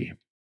story.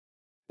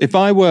 If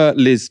I were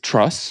Liz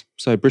Truss,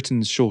 so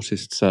Britain's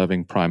shortest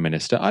serving Prime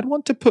Minister, I'd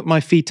want to put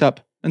my feet up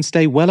and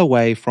stay well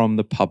away from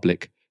the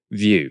public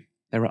view.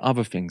 There are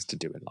other things to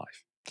do in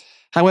life.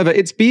 However,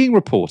 it's being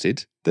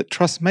reported that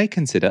Truss may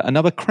consider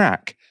another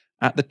crack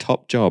at the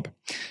top job.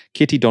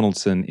 Kitty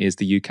Donaldson is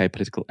the UK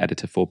political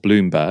editor for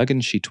Bloomberg,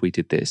 and she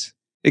tweeted this.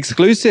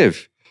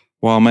 Exclusive!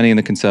 While many in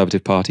the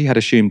Conservative Party had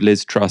assumed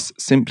Liz Truss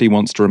simply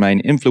wants to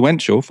remain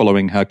influential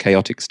following her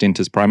chaotic stint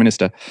as Prime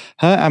Minister,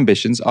 her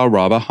ambitions are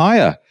rather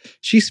higher.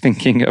 She's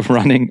thinking of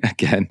running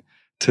again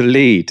to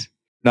lead.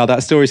 Now,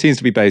 that story seems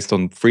to be based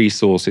on 3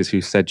 sources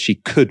who said she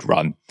could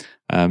run.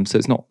 So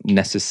it's not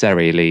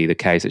necessarily the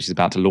case that she's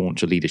about to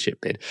launch a leadership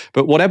bid.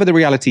 But whatever the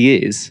reality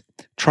is,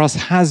 Truss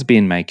has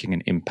been making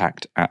an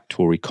impact at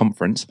Tory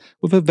conference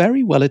with a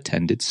very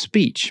well-attended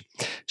speech.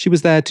 She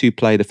was there to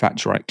play the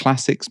Thatcherite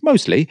classics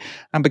mostly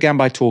and began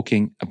by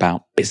talking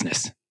about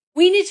business.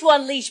 We need to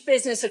unleash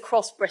business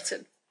across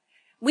Britain.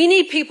 We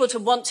need people to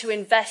want to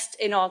invest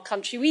in our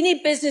country. We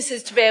need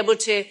businesses to be able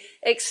to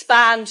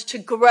expand, to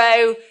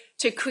grow,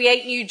 to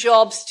create new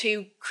jobs,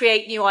 to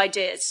create new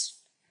ideas.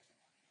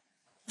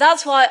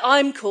 That's why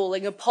I'm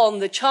calling upon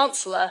the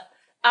Chancellor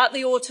at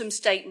the autumn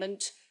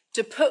statement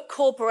to put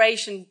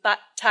corporation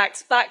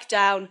tax back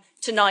down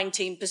to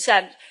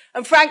 19%.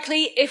 And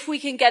frankly, if we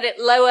can get it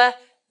lower,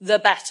 the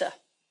better.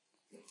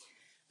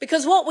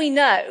 Because what we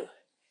know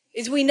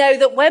is we know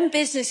that when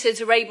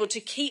businesses are able to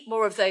keep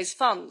more of those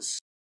funds,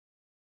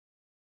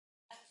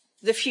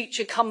 the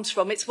future comes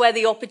from. It's where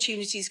the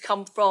opportunities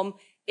come from.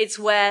 It's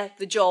where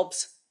the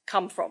jobs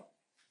come from.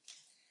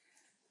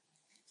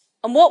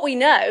 And what we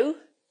know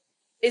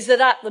is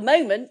that at the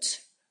moment,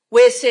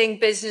 we're seeing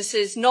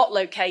businesses not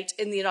locate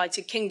in the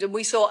United Kingdom.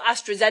 We saw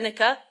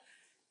AstraZeneca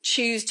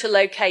choose to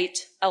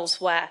locate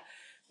elsewhere.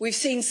 We've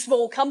seen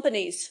small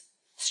companies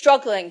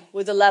struggling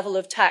with the level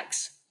of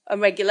tax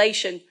and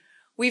regulation.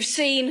 We've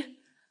seen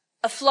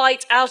a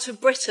flight out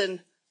of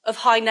Britain of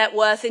high net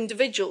worth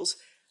individuals,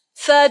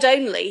 third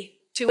only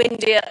to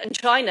India and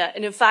China,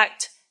 and in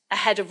fact,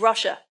 ahead of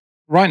Russia.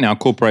 Right now,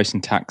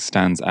 corporation tax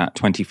stands at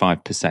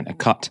 25%. A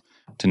cut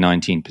to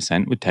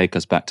 19% would take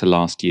us back to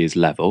last year's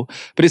level,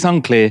 but it's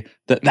unclear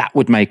that that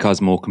would make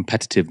us more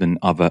competitive than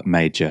other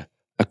major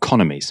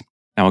economies.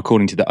 Now,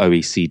 according to the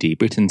OECD,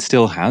 Britain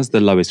still has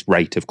the lowest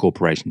rate of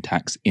corporation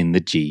tax in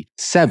the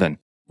G7.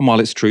 And while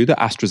it's true that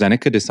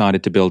AstraZeneca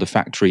decided to build a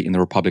factory in the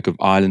Republic of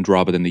Ireland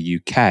rather than the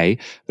UK,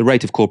 the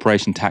rate of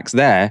corporation tax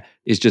there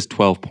is just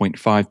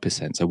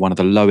 12.5%, so one of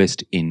the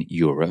lowest in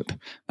Europe.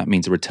 That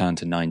means a return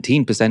to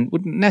 19%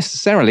 wouldn't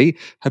necessarily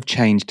have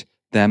changed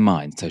their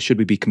minds. So should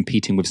we be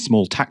competing with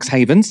small tax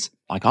havens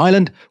like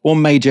Ireland or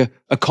major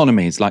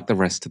economies like the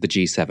rest of the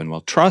G7?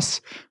 Well, Truss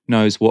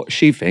knows what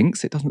she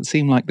thinks. It doesn't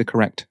seem like the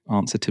correct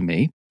answer to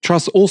me.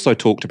 Truss also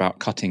talked about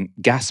cutting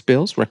gas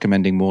bills,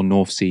 recommending more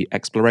North Sea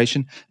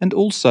exploration, and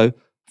also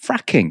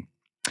fracking.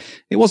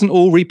 It wasn't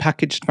all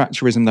repackaged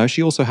Thatcherism, though.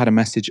 She also had a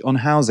message on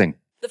housing.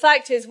 The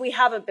fact is we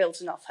haven't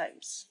built enough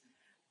homes.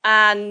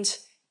 And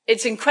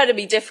it's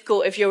incredibly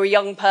difficult if you're a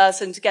young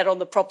person to get on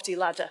the property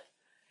ladder.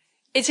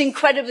 It's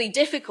incredibly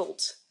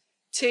difficult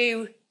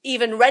to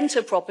even rent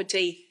a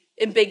property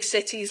in big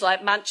cities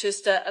like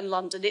Manchester and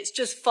London. It's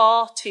just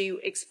far too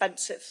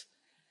expensive.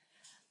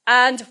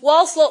 And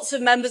whilst lots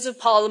of members of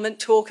parliament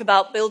talk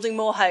about building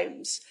more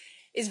homes,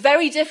 it's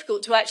very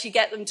difficult to actually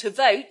get them to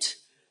vote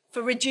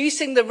for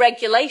reducing the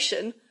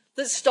regulation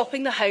that's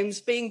stopping the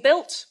homes being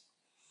built.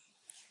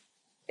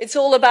 It's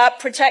all about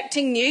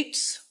protecting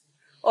newts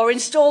or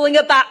installing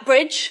a bat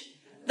bridge.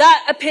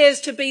 That appears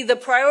to be the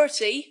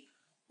priority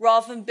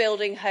rather than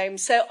building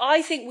homes. So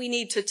I think we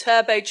need to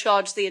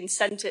turbocharge the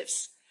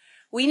incentives.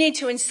 We need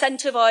to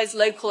incentivize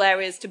local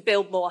areas to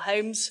build more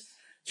homes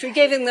through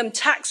giving them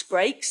tax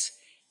breaks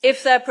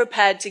if they're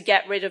prepared to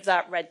get rid of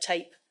that red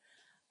tape.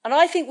 And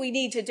I think we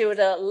need to do it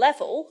at a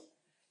level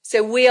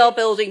so we are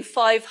building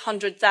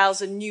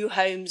 500,000 new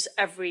homes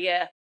every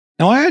year.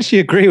 Now, I actually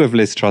agree with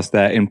Liz Truss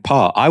there in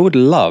part. I would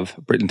love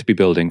Britain to be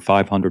building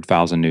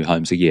 500,000 new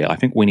homes a year. I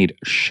think we need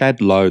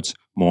shed loads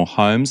more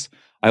homes.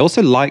 I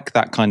also like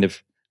that kind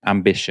of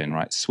ambition,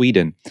 right?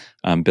 Sweden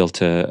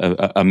built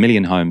a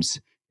million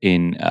homes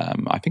in,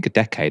 I think, a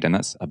decade, and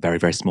that's a very,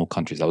 very small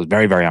country. So that was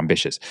very, very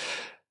ambitious.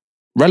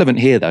 Relevant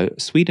here, though,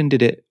 Sweden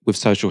did it with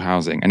social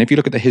housing. And if you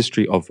look at the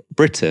history of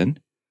Britain,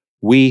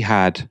 we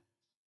had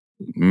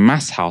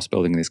mass house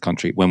building in this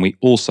country when we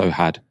also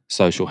had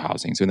social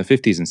housing. So in the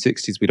 50s and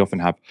 60s, we'd often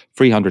have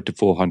 300 to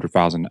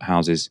 400,000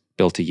 houses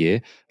built a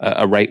year,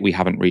 a rate we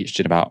haven't reached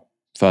in about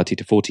 30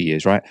 to 40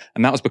 years, right?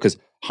 And that was because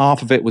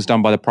half of it was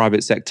done by the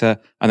private sector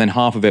and then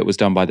half of it was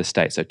done by the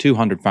state. So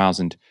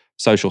 200,000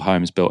 social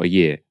homes built a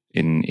year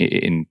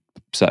in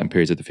certain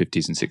periods of the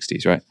 50s and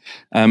 60s, right?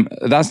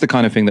 That's the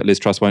kind of thing that Liz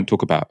Truss won't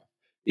talk about.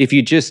 If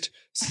you just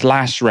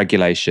slash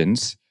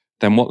regulations,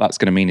 then what that's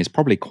going to mean is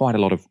probably quite a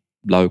lot of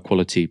low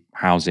quality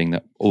housing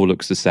that all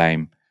looks the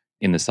same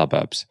in the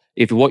suburbs.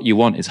 If what you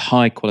want is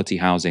high quality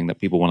housing that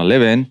people want to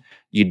live in,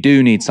 you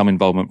do need some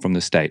involvement from the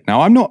state.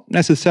 Now, I'm not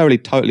necessarily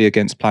totally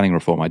against planning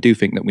reform. I do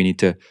think that we need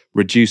to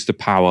reduce the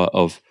power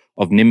of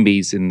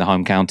NIMBYs in the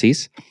home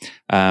counties.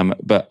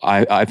 But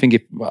I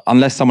think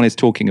unless someone is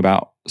talking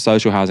about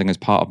social housing as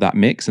part of that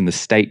mix and the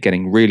state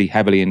getting really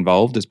heavily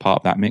involved as part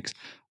of that mix,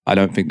 I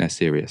don't think they're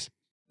serious.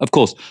 Of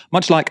course,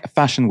 much like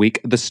Fashion Week,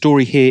 the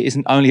story here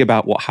isn't only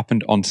about what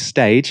happened on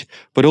stage,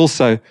 but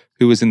also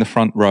who was in the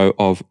front row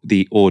of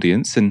the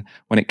audience. And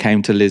when it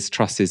came to Liz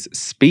Truss's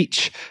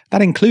speech,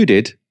 that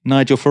included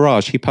Nigel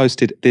Farage. He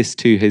posted this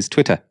to his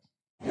Twitter.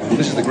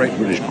 This is the Great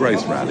British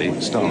Growth Rally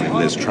starring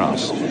Liz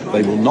Truss.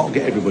 They will not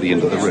get everybody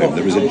into the room.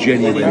 There is a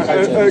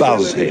genuine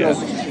buzz here.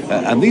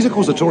 And these, of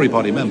course, are Tory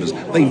party members.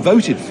 They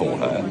voted for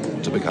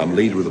her to become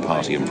leader of the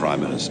party and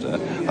Prime Minister.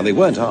 And they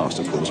weren't asked,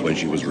 of course, when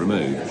she was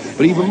removed.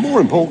 But even more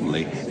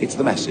importantly, it's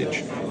the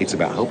message. It's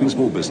about helping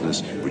small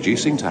business,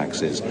 reducing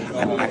taxes,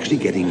 and actually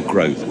getting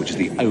growth, which is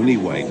the only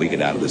way we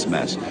get out of this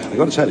mess. I've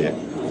got to tell you,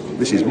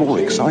 this is more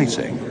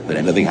exciting than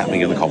anything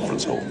happening in the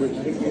conference hall.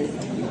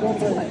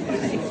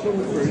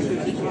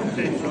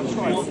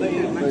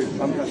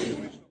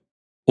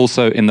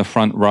 Also in the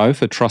front row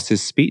for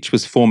Truss's speech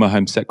was former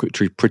Home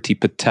Secretary Priti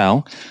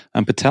Patel.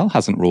 And Patel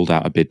hasn't ruled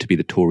out a bid to be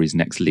the Tories'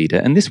 next leader.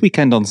 And this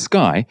weekend on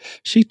Sky,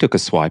 she took a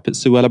swipe at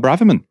Suella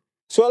Braverman.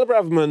 Suella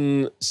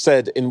Braverman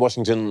said in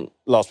Washington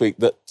last week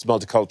that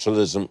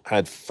multiculturalism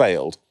had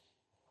failed.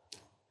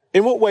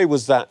 In what way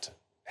was that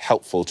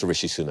helpful to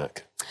Rishi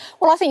Sunak?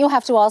 Well, I think you'll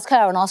have to ask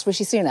her and ask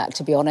Rishi Sunak,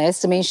 to be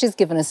honest. I mean, she's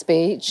given a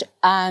speech,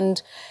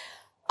 and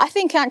I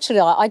think actually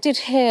I did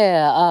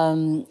hear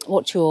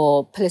what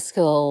your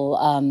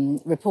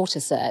political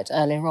reporter said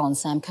earlier on,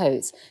 Sam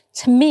Coates.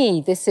 To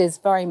me, this is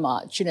very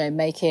much,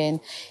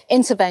 making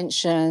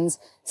interventions,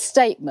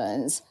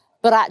 statements.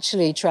 But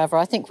actually, Trevor,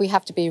 I think we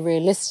have to be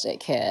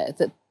realistic here,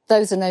 that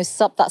those are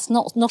that's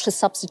not a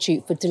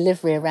substitute for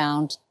delivery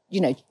around,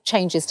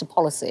 changes to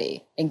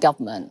policy in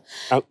government.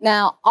 Oh.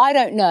 Now, I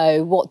don't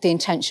know what the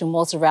intention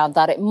was around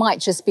that. It might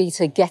just be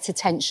to get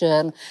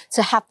attention,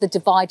 to have the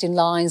dividing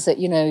lines that,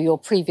 your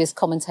previous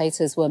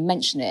commentators were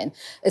mentioning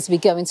as we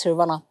go into a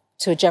run-up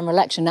to a general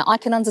election. Now, I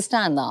can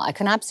understand that. I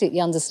can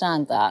absolutely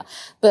understand that.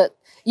 But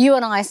you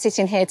and I are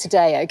sitting here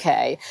today,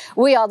 okay?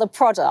 We are the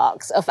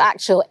products of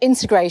actual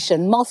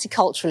integration,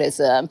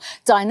 multiculturalism,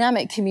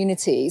 dynamic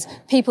communities,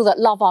 people that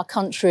love our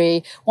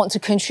country, want to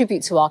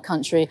contribute to our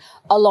country,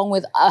 along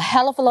with a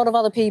hell of a lot of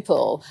other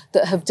people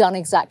that have done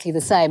exactly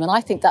the same. And I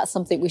think that's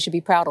something we should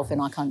be proud of in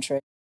our country.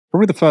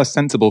 Probably the first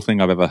sensible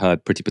thing I've ever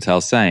heard Priti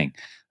Patel saying.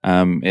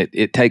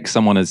 It takes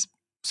someone as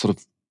sort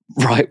of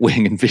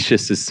right-wing and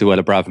vicious as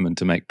Suella Braverman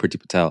to make Priti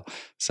Patel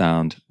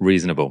sound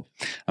reasonable.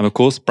 And of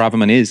course,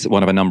 Braverman is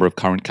one of a number of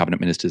current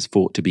cabinet ministers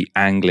thought to be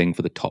angling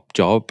for the top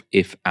job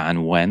if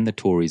and when the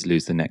Tories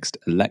lose the next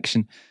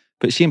election.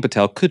 But she and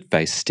Patel could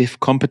face stiff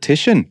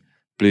competition.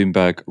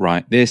 Bloomberg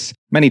write this: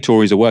 many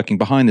Tories are working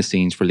behind the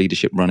scenes for a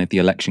leadership run if the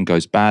election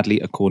goes badly,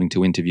 according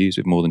to interviews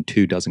with more than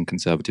 24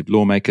 Conservative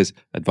lawmakers,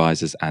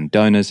 advisors and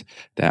donors.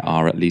 There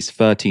are at least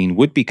 13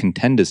 would-be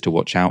contenders to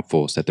watch out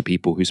for, said the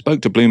people who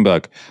spoke to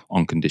Bloomberg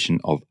on condition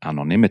of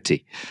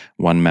anonymity.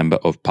 One member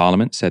of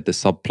Parliament said the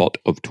subplot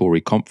of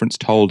Tory conference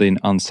told in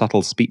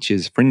unsubtle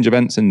speeches, fringe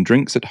events and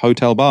drinks at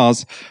hotel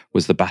bars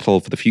was the battle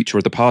for the future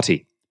of the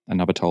party.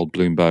 Another told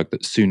Bloomberg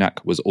that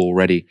Sunak was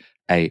already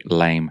a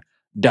lame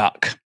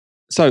duck.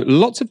 So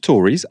lots of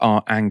Tories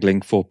are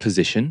angling for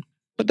position,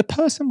 but the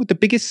person with the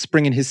biggest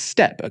spring in his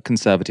step at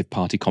Conservative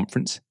Party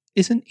conference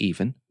isn't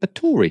even a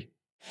Tory.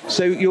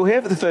 So you're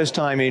here for the first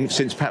time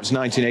since perhaps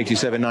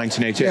 1987,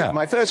 1988. Yeah.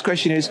 My first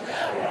question is,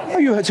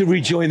 are you had to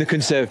rejoin the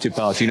Conservative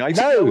Party?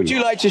 No. Would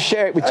you like to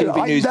share it with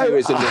TV News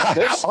viewers and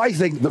listeners? I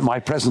think that my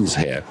presence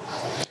here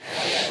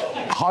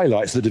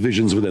highlights the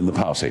divisions within the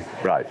party.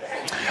 Right.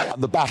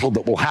 And the battle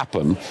that will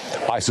happen,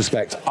 I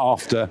suspect,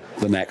 after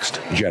the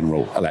next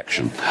general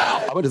election.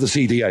 I went to the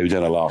CDO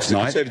dinner last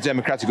night. Conservative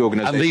Democratic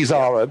Organisation.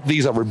 And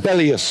these are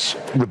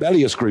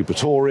rebellious group of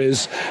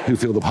Tories who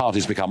feel the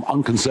party's become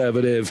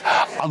unconservative,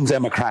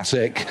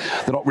 undemocratic.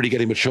 They're not really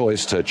getting a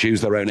choice to choose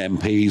their own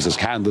MPs as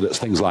candidates,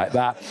 things like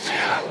that.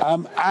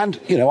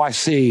 I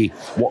see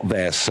what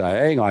they're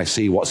saying. I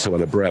see what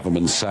Suella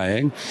Braverman's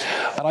saying.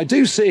 And I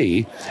do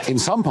see, in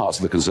some parts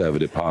of the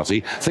Conservative Party,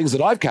 things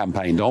that I've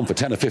campaigned on for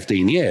 10 or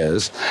 15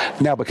 years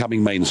now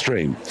becoming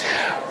mainstream.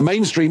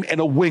 Mainstream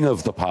in a wing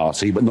of the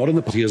party, but not in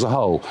the party as a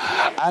whole.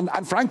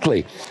 And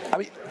frankly, I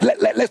mean,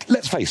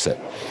 let's face it.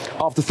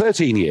 After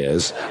 13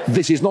 years,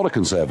 this is not a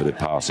Conservative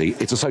Party.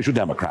 It's a Social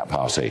Democrat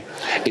Party.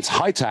 It's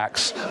high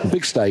tax,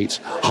 big state,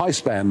 high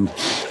spend,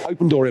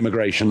 open door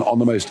immigration on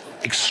the most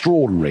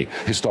extraordinary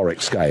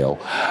historic scale.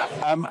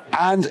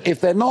 And if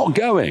they're not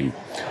going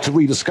to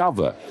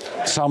rediscover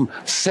some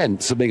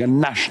sense of being a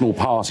national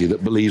party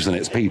that believes in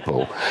its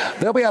people,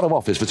 they'll be out of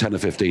office for 10 or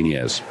 15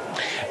 years.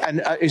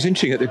 And it's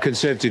interesting, at the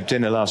Conservative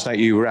dinner last night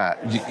you were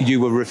at, you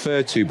were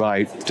referred to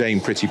by Dame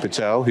Priti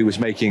Patel, who was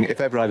making,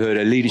 if ever I've heard,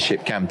 a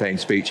leadership campaign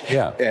speech.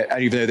 Yeah.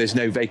 And even though there's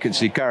no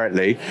vacancy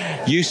currently,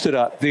 you stood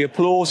up. The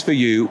applause for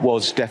you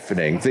was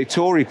deafening. The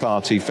Tory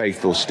party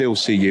faithful still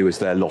see you as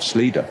their lost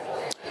leader.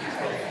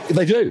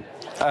 They do.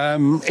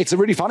 It's a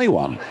really funny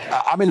one.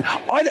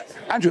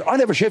 Andrew, I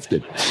never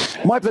shifted.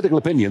 My political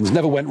opinions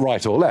never went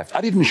right or left.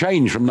 I didn't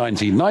change from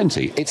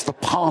 1990. It's the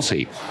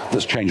party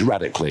that's changed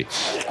radically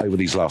over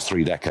these last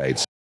 3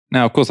 decades.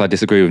 Now, of course, I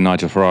disagree with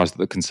Nigel Farage that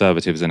the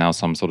Conservatives are now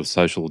some sort of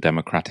social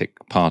democratic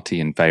party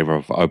in favour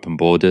of open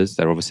borders.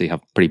 They obviously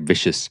have pretty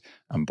vicious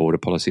border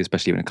policy,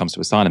 especially when it comes to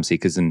asylum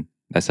seekers, and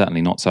they're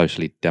certainly not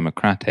socially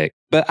democratic.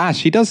 But Ash,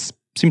 she does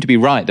seem to be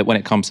right that when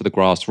it comes to the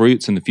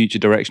grassroots and the future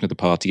direction of the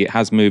party, it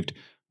has moved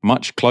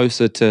much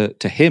closer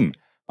to him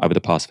over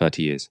the past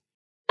 30 years.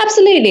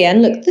 Absolutely.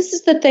 And look, this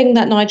is the thing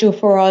that Nigel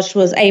Farage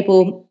was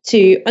able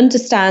to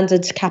understand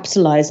and to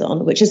capitalise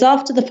on, which is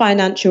after the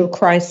financial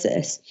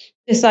crisis,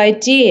 this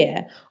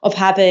idea of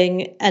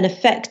having an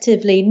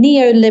effectively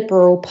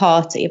neoliberal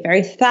party, a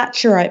very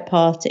Thatcherite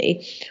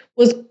party,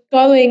 was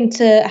going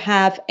to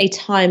have a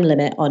time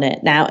limit on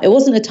it. Now, it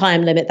wasn't a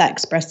time limit that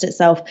expressed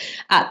itself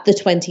at the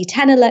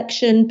 2010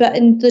 election, but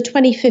in the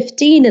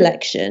 2015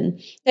 election,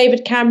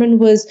 David Cameron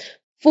was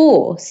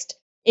forced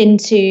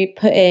into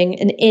putting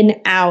an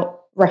in-out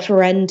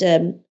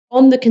referendum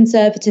on the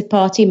Conservative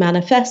Party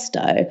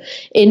manifesto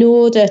in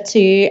order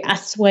to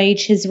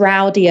assuage his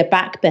rowdier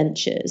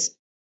backbenchers.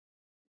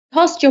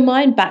 Cast your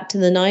mind back to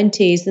the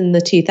 90s and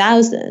the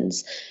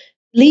 2000s.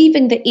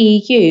 leaving the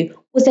EU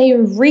was a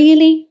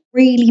really,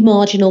 really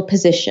marginal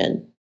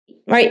position.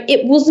 Right?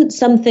 It wasn't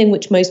something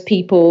which most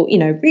people,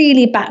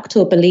 really backed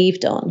or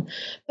believed on.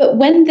 But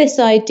when this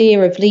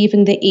idea of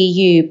leaving the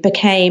EU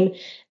became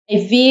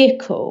a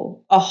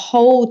vehicle, a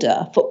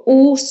holder for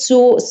all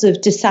sorts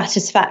of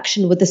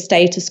dissatisfaction with the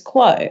status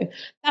quo,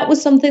 that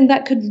was something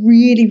that could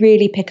really,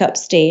 really pick up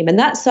steam. And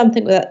that's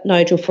something that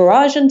Nigel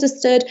Farage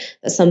understood.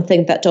 That's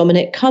something that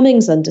Dominic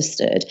Cummings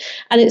understood.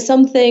 And it's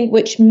something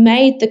which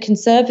made the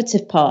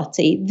Conservative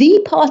Party,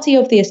 the party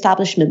of the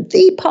establishment,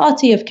 the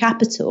party of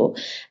capital,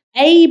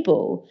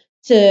 able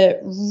to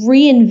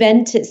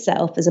reinvent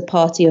itself as a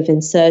party of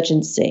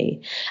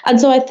insurgency.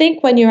 And so I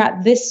think when you're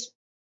at this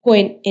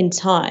point in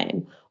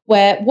time,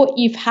 where what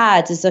you've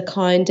had is a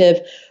kind of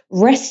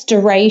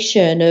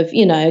restoration of,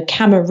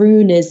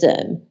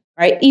 Cameroonism,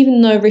 right?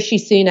 Even though Rishi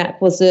Sunak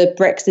was a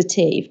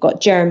Brexiteer, you've got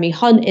Jeremy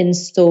Hunt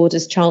installed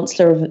as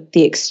Chancellor of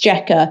the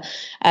Exchequer.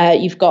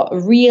 You've got a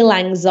real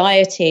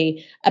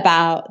anxiety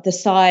about the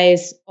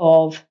size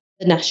of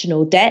the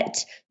national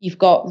debt. You've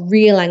got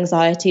real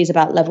anxieties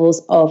about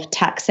levels of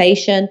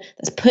taxation.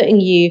 That's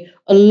putting you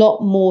a lot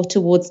more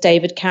towards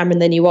David Cameron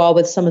than you are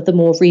with some of the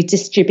more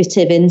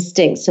redistributive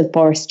instincts of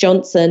Boris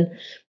Johnson.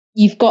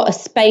 You've got a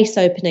space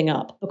opening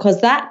up because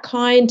that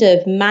kind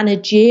of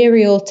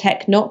managerial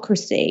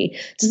technocracy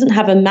doesn't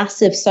have a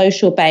massive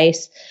social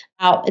base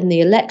out in the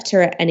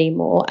electorate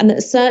anymore. And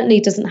that certainly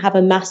doesn't have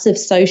a massive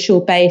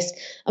social base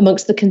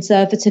amongst the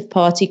Conservative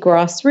Party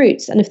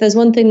grassroots. And if there's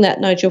one thing that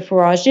Nigel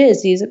Farage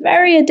is, he's a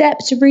very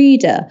adept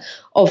reader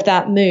of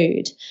that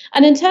mood.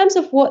 And in terms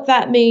of what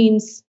that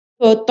means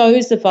for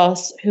those of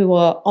us who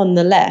are on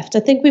the left, I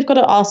think we've got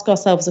to ask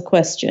ourselves a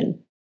question.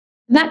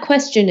 And that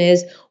question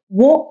is,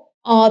 what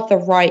are the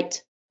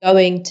right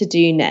going to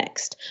do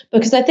next?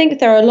 Because I think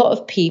there are a lot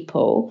of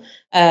people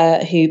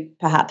who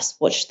perhaps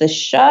watch this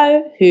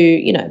show,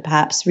 who,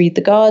 perhaps read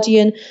The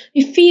Guardian,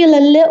 who feel a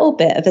little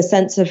bit of a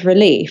sense of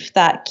relief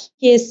that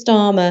Keir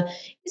Starmer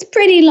is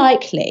pretty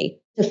likely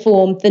to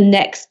form the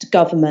next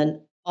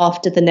government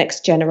after the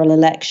next general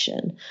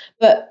election.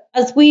 But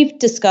as we've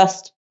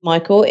discussed,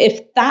 Michael,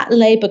 if that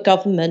Labour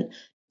government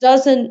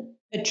doesn't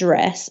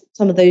address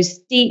some of those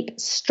deep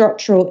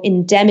structural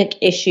endemic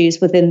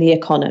issues within the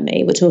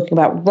economy. We're talking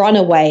about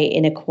runaway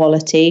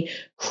inequality,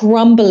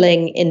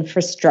 crumbling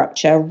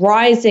infrastructure,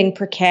 rising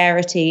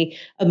precarity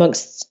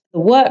amongst the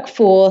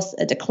workforce,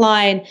 a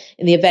decline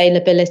in the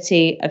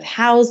availability of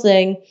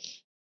housing.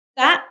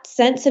 That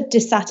sense of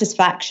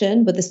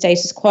dissatisfaction with the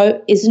status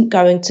quo isn't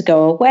going to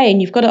go away.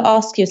 And you've got to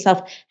ask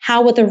yourself,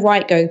 how are the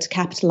right going to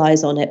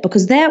capitalize on it?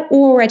 Because they're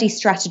already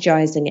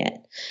strategizing it.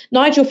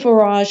 Nigel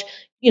Farage,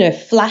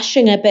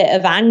 flashing a bit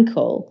of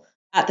ankle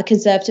at the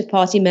Conservative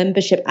Party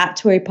membership at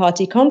Tory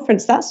Party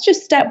conference, that's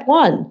just step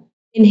one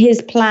in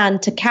his plan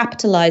to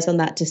capitalize on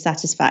that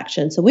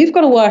dissatisfaction. So we've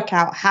got to work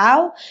out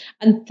how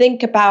and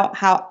think about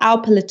how our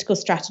political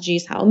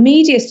strategies, how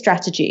media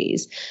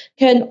strategies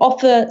can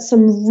offer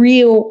some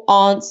real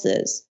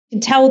answers, can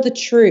tell the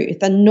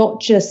truth and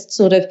not just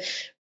sort of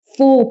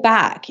fall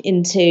back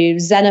into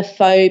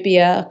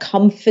xenophobia,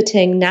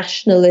 comforting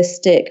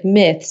nationalistic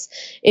myths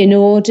in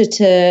order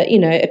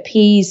to,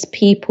 appease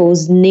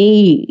people's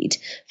need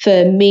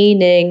for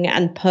meaning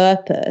and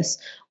purpose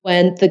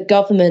when the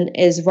government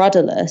is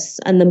rudderless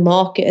and the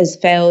market has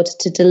failed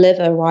to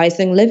deliver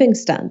rising living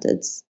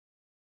standards.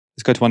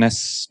 Let's go to our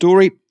next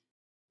story.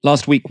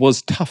 Last week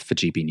was tough for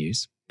GB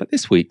News, but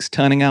this week's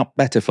turning out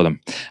better for them.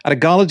 At a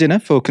gala dinner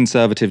for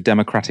Conservative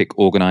Democratic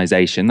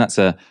Organisation, that's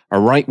a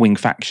right-wing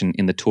faction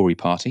in the Tory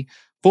party,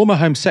 former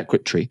Home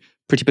Secretary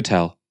Priti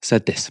Patel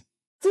said this.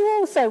 I do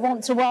also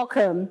want to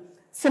welcome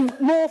some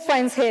more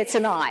friends here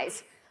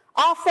tonight.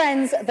 Our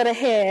friends that are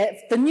here,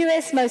 the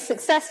newest, most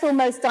successful,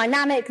 most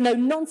dynamic,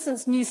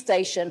 no-nonsense news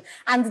station,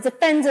 and the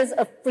defenders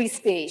of free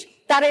speech.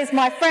 That is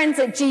my friends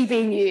at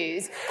GB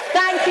News.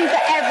 Thank you for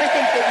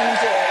everything that you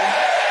do.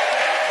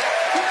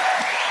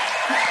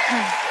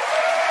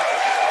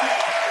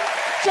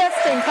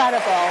 Just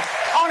incredible.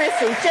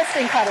 Honestly, just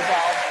incredible.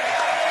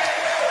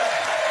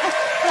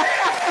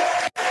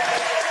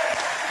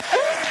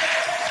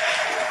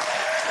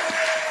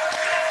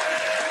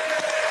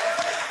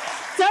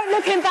 Don't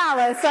look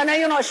embarrassed. I know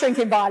you're not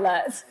shrinking,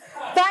 Violet.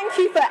 Thank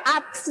you for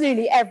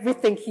absolutely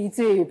everything you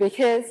do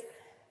because,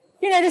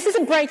 this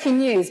isn't breaking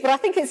news, but I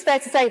think it's fair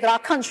to say that our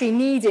country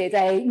needed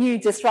a new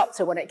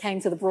disruptor when it came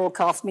to the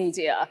broadcast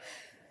media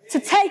to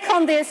take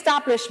on the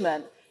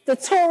establishment, the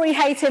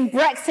Tory-hating,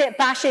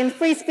 Brexit-bashing,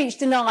 free speech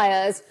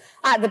deniers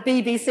at the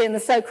BBC and the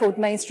so-called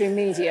mainstream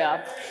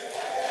media.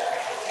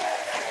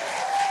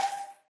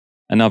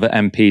 Another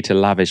MP to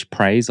lavish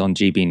praise on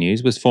GB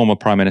News was former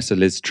Prime Minister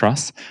Liz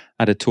Truss.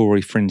 At a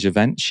Tory fringe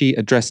event, she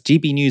addressed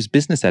GB News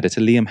business editor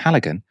Liam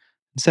Halligan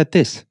and said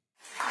this.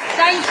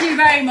 Thank you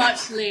very much,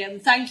 Liam.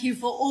 Thank you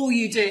for all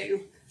you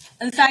do.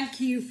 And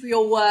thank you for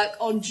your work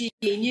on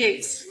GB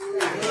News.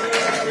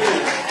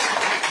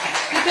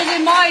 Because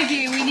in my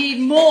view, we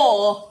need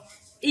more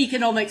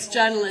economics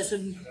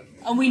journalism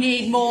and we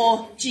need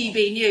more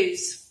GB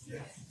News.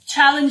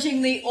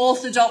 Challenging the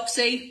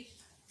orthodoxy,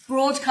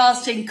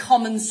 broadcasting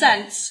common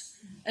sense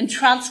and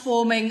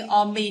transforming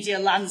our media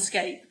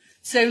landscape.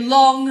 So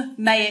long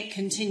may it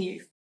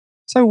continue.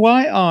 So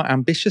why are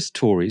ambitious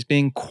Tories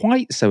being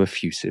quite so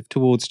effusive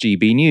towards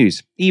GB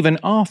News, even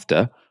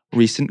after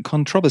recent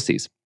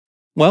controversies?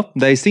 Well,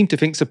 they seem to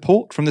think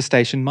support from the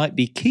station might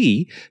be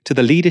key to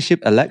the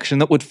leadership election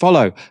that would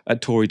follow a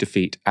Tory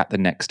defeat at the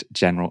next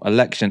general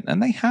election,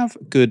 and they have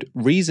good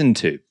reason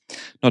to.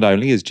 Not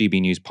only is GB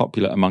News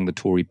popular among the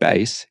Tory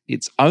base,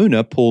 its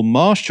owner, Paul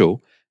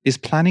Marshall, is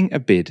planning a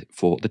bid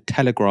for the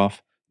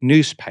Telegraph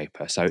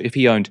newspaper. So if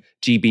he owned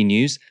GB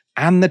News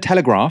and the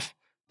Telegraph,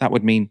 that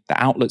would mean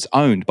the outlets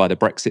owned by the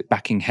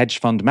Brexit-backing hedge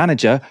fund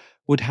manager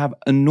would have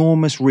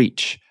enormous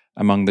reach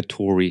among the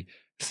Tory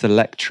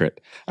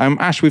selectorate.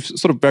 Ash, we've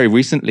sort of very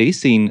recently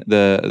seen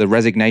the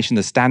resignation,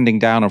 the standing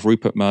down of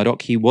Rupert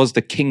Murdoch. He was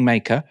the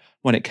kingmaker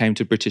when it came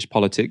to British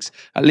politics,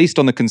 at least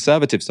on the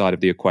Conservative side of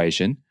the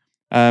equation.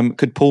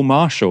 Could Paul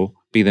Marshall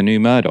be the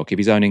new Murdoch if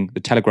he's owning the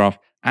Telegraph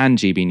and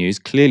GB News?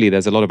 Clearly,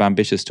 there's a lot of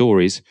ambitious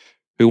Tories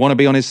who want to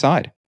be on his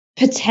side.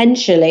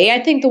 Potentially.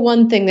 I think the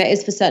one thing that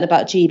is for certain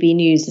about GB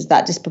News is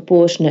that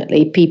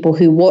disproportionately people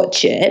who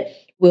watch it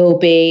will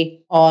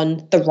be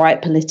on the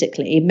right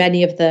politically.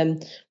 Many of them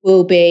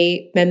will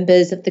be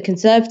members of the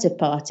Conservative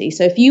Party.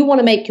 So if you want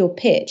to make your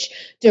pitch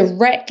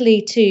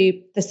directly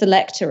to the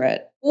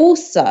selectorate,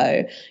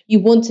 also you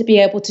want to be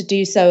able to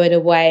do so in a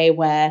way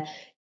where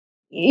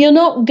you're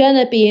not going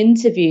to be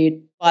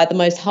interviewed by the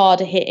most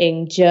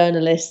hard-hitting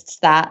journalists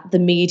that the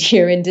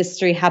media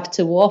industry have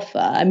to offer.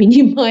 I mean,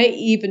 you might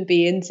even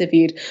be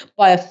interviewed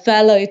by a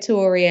fellow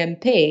Tory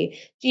MP.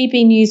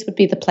 GB News would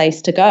be the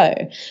place to go.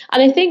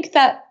 And I think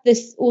that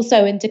this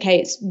also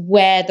indicates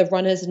where the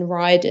runners and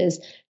riders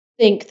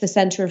think the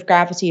centre of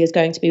gravity is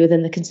going to be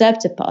within the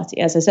Conservative Party.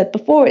 As I said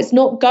before, it's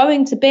not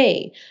going to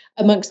be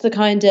amongst the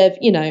kind of,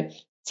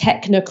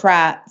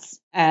 technocrats,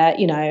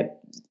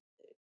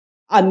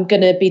 I'm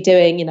going to be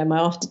doing, my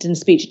after-dinner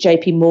speech at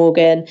JP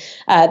Morgan.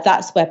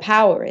 That's where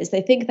power is.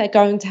 They think they're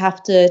going to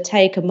have to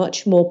take a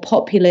much more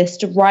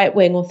populist,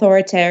 right-wing,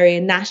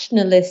 authoritarian,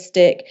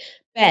 nationalistic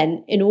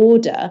bent in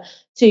order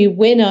to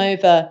win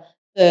over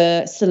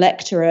the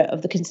selectorate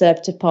of the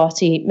Conservative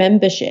Party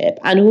membership.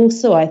 And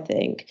also, I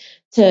think,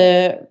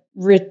 to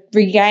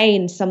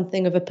regain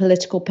something of a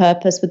political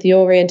purpose with the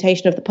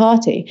orientation of the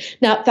party.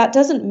 Now, that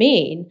doesn't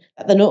mean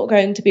that they're not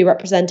going to be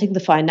representing the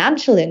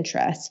financial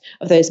interests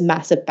of those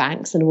massive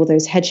banks and all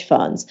those hedge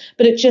funds,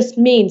 but it just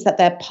means that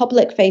their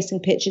public-facing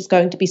pitch is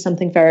going to be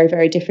something very,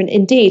 very different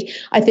indeed.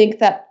 I think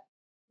that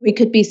we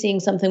could be seeing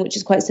something which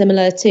is quite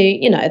similar to,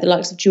 the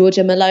likes of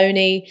Giorgia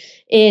Meloni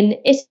in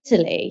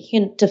Italy,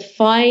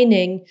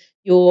 defining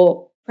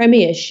your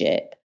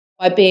premiership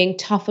by being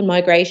tough on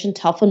migration,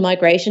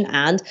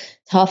 and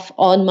tough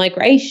on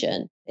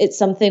migration. It's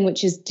something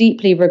which is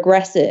deeply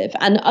regressive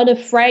and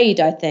unafraid,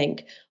 I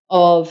think,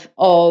 of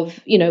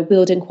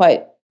wielding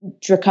quite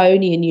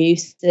draconian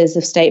uses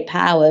of state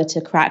power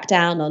to crack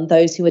down on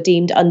those who are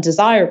deemed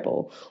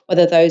undesirable,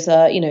 whether those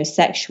are,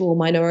 sexual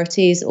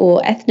minorities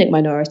or ethnic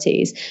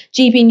minorities.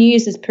 GB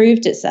News has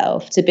proved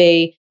itself to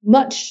be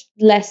much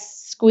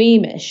less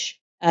squeamish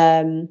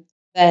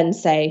than,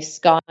 say,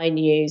 Sky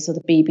News or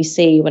the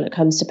BBC when it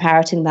comes to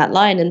parroting that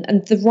line.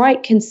 And the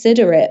right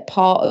consider it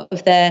part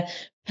of their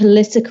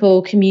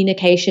political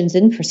communications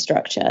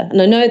infrastructure.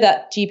 And I know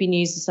that GB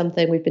News is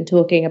something we've been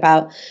talking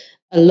about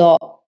a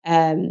lot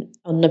on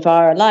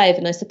Novara Live.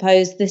 And I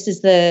suppose this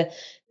is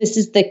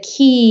the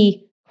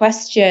key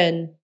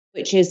question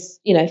which is,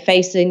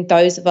 facing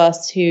those of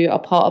us who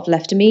are part of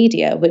left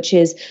media, which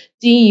is,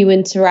 do you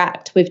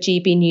interact with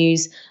GB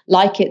News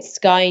like it's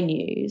Sky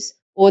News?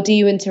 Or do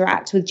you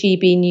interact with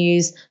GB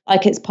News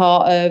like it's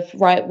part of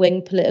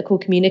right-wing political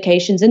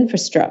communications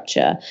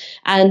infrastructure?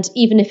 And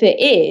even if it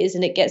is,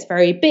 and it gets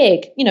very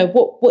big,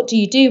 what do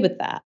you do with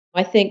that?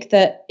 I think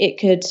that it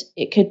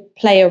could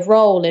play a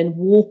role in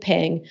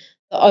warping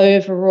the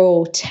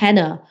overall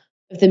tenor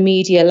of the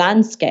media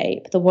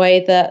landscape, the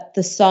way that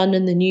The Sun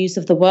and the News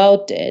of the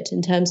World did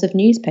in terms of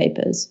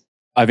newspapers.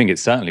 I think it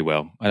certainly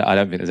will. I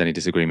don't think there's any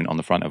disagreement on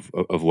the front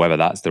of whether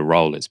that's the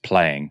role it's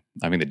playing.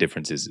 I think the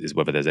difference is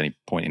whether there's any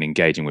point in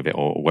engaging with it,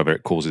 or whether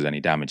it causes any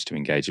damage to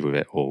engage with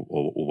it, or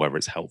whether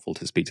it's helpful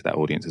to speak to that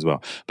audience as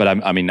well. But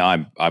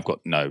I've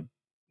got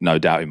no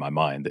doubt in my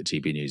mind that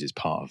GB News is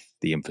part of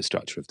the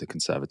infrastructure of the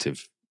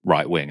Conservative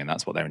right wing, and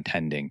that's what they're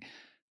intending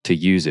to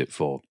use it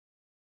for.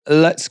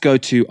 Let's go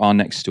to our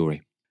next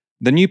story.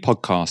 The new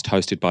podcast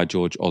hosted by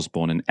George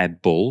Osborne and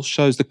Ed Ball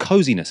shows the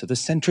coziness of the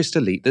centrist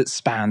elite that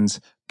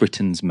spans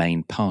Britain's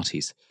main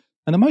parties.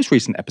 And the most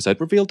recent episode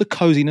revealed the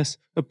coziness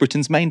of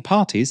Britain's main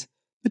parties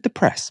with the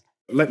press.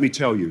 Let me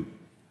tell you,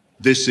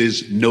 this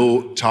is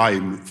no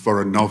time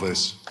for a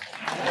novice.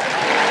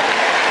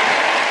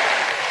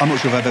 I'm not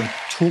sure if I've ever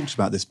talked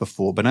about this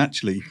before, but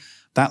actually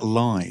that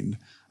line,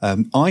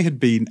 I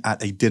had been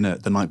at a dinner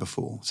the night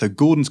before. So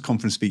Gordon's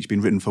conference speech had been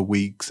written for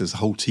weeks. There's a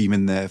whole team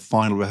in there,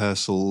 final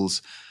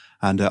rehearsals.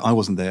 And I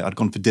wasn't there. I'd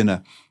gone for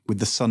dinner with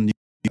the Sun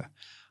newspaper.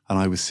 and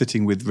I was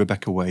sitting with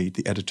Rebecca Wade,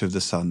 the editor of The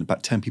Sun,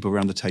 about 10 people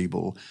around the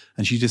table,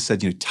 and she just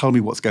said, tell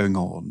me what's going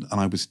on. And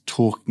I was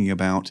talking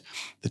about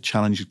the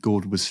challenges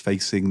Gordon was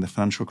facing, the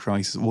financial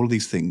crisis, all of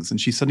these things.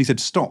 And she suddenly said,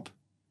 stop,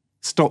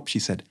 she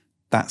said,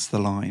 that's the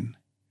line.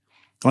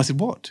 And I said,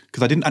 what?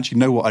 Because I didn't actually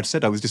know what I'd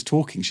said. I was just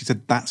talking. She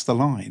said, that's the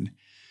line.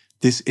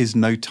 This is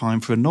no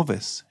time for a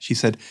novice. She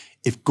said,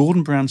 if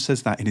Gordon Brown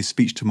says that in his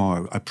speech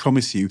tomorrow, I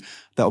promise you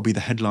that will be the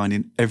headline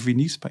in every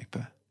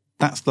newspaper.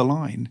 That's the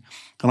line.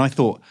 And I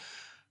thought,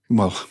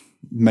 well,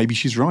 maybe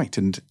she's right.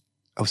 And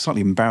I was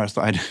slightly embarrassed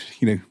that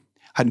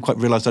hadn't quite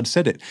realised I'd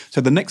said it.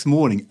 So the next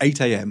morning, 8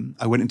 a.m.,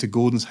 I went into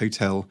Gordon's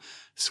hotel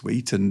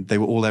suite and they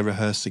were all there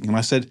rehearsing. And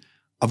I said,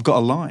 I've got a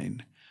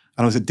line.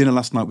 And I was at dinner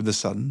last night with The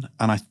Sun,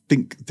 and I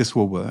think this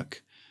will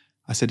work.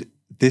 I said,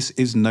 this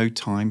is no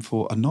time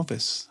for a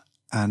novice.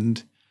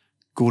 And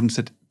Gordon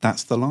said,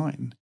 that's the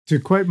line. To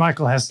quote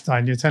Michael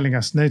Hesterstein, you're telling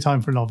us no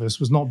time for a novice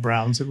was not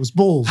Brown's, it was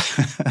Ball's.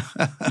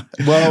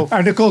 Well,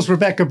 and of course,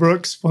 Rebecca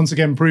Brooks, once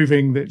again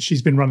proving that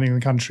she's been running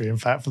the country, in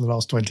fact, for the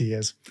last 20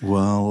 years.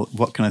 Well,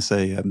 what can I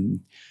say?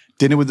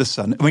 Dinner with The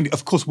Sun. I mean,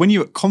 of course, when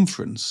you're at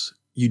conference,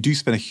 you do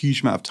spend a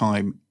huge amount of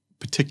time,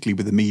 particularly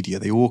with the media.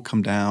 They all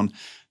come down,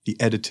 the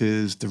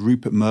editors, the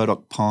Rupert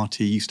Murdoch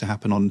party used to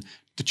happen on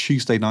the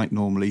Tuesday night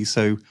normally.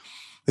 So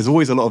there's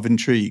always a lot of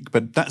intrigue.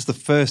 But that's the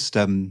first,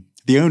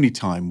 the only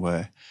time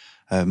where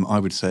I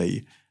would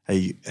say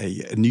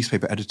a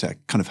newspaper editor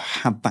kind of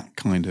had that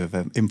kind of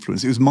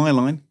influence. It was my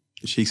line.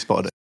 She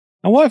spotted it.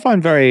 And what I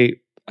find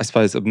very, I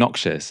suppose,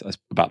 obnoxious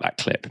about that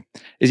clip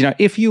is,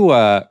 if you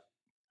were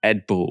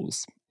Ed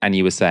Balls and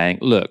you were saying,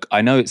 look,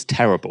 I know it's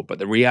terrible, but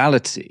the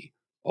reality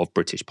of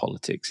British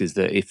politics is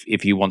that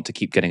if you want to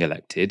keep getting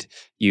elected,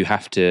 you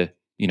have to,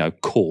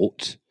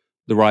 court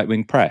the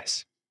right-wing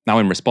press. Now,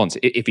 in response,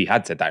 if he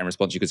had said that in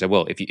response, you could say,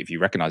 well, if you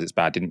recognise it's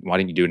bad, why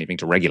didn't you do anything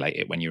to regulate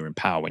it when you were in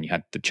power, when you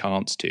had the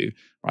chance to,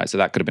 right? So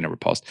that could have been a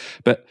riposte.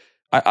 But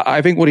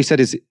I think what he said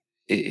is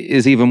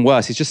even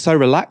worse. He's just so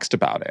relaxed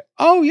about it.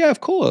 Oh, yeah,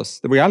 of course.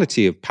 The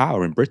reality of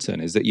power in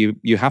Britain is that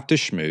you have to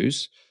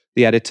schmooze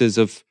the editors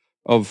of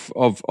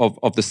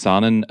The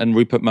Sun and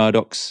Rupert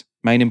Murdoch's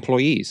main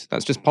employees.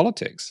 That's just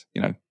politics,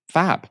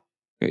 fab.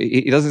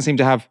 He doesn't seem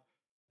to have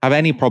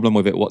any problem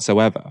with it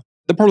whatsoever.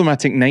 The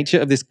problematic nature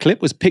of this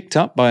clip was picked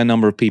up by a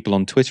number of people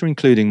on Twitter,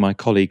 including my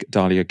colleague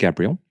Dalia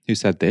Gabriel, who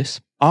said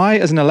this: I,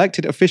 as an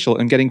elected official,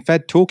 am getting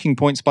fed talking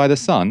points by The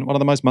Sun, one of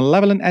the most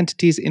malevolent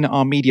entities in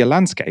our media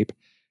landscape,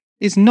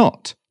 is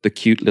not the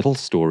cute little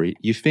story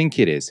you think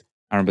it is.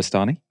 Aaron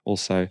Bastani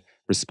also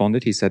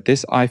responded. He said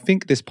this: I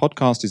think this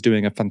podcast is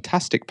doing a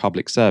fantastic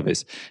public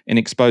service in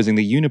exposing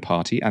the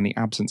uniparty and the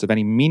absence of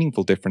any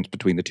meaningful difference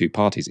between the two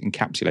parties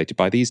encapsulated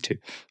by these two.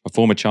 A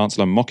former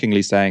chancellor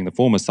mockingly saying the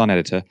former Sun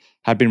editor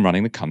had been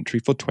running the country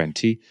for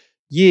 20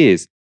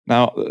 years.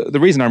 Now,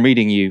 the reason I'm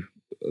reading you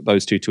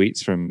those two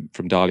tweets from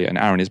Dalia and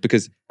Aaron is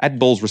because Ed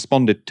Balls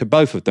responded to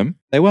both of them.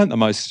 They weren't the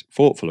most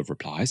thoughtful of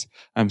replies.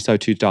 So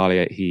to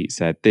Dalia, he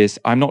said this: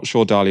 I'm not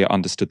sure Dalia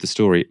understood the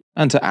story.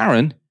 And to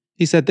Aaron,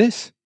 he said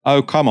this: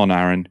 oh, come on,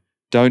 Aaron.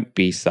 Don't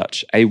be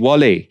such a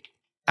wally.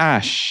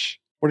 Ash,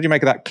 what did you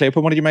make of that clip?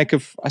 And what did you make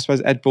of, I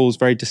suppose, Ed Balls'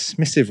 very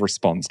dismissive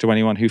response to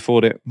anyone who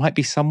thought it might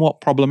be somewhat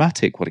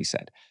problematic, what he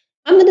said?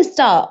 I'm going to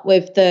start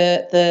with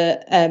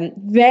the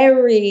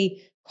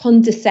very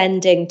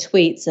condescending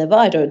tweets of,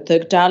 I don't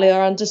think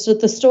Dalia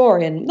understood the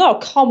story, and oh,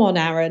 come on,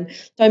 Aaron,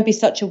 don't be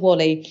such a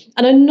wally.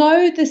 And I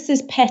know this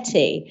is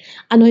petty,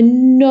 and I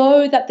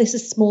know that this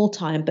is small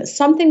time, but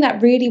something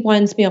that really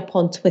winds me up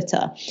on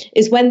Twitter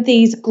is when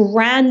these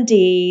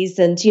grandees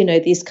and,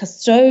 these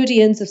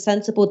custodians of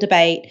sensible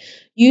debate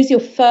use your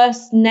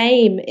first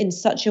name in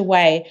such a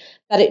way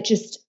that it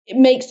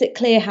makes it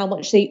clear how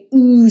much they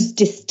ooze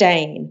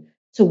disdain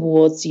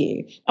towards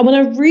you. And when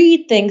I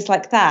read things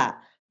like that,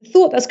 the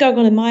thought that's going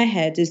on in my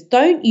head is,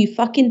 don't you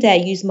fucking dare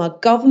use my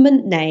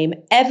government name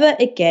ever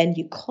again,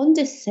 you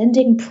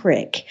condescending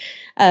prick.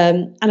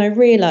 And I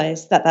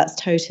realise that that's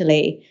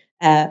totally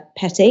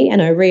petty,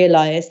 and I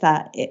realise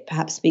that it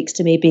perhaps speaks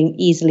to me being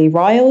easily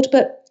riled,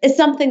 but it's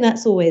something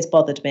that's always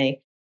bothered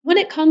me. When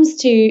it comes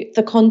to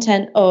the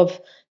content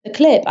of the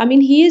clip, I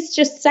mean, he is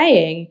just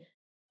saying,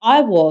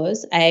 I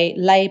was a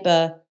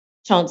Labour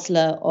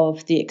Chancellor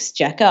of the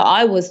Exchequer.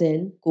 I was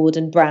in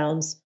Gordon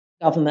Brown's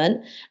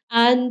government,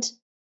 and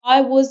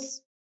I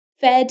was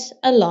fed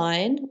a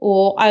line,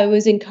 or I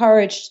was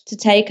encouraged to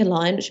take a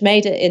line, which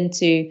made it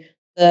into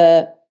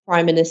the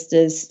Prime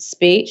Minister's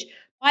speech,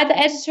 by the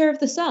editor of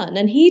The Sun.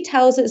 And he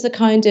tells it as a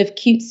kind of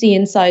cutesy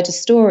insider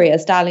story,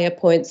 as Dalia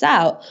points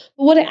out.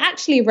 But what it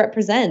actually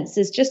represents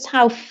is just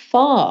how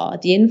far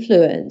the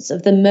influence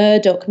of the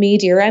Murdoch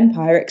media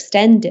empire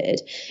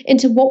extended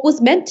into what was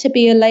meant to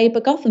be a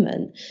Labour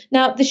government.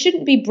 Now, this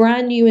shouldn't be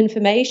brand new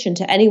information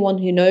to anyone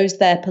who knows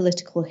their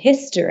political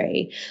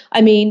history.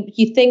 I mean,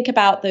 you think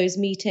about those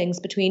meetings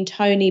between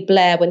Tony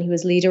Blair when he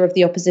was leader of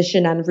the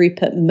opposition and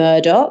Rupert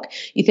Murdoch.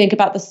 You think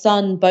about The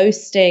Sun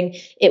boasting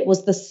it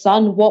was The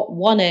Sun what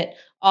won it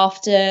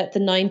after the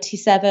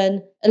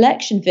 97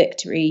 election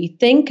victory. You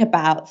think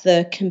about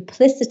the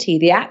complicity,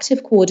 the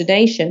active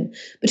coordination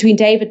between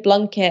David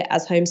Blunkett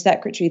as Home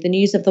Secretary, the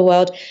News of the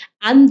World,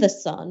 and The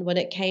Sun when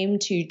it came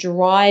to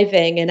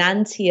driving an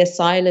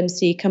anti-asylum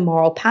seeker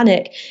moral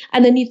panic.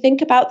 And then you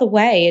think about the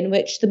way in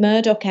which the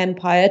Murdoch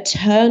empire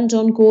turned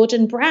on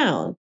Gordon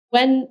Brown.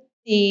 When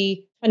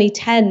the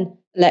 2010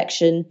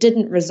 election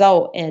didn't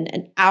result in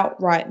an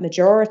outright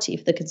majority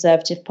for the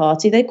Conservative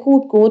Party, they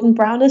called Gordon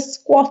Brown a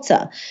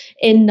squatter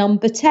in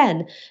number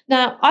 10.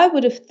 Now, I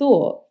would have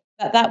thought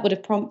that that would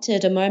have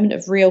prompted a moment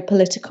of real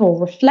political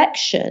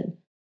reflection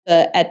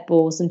for Ed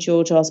Balls and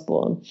George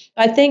Osborne.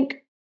 I think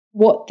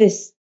what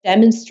this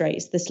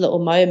demonstrates, this little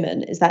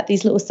moment, is that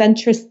these little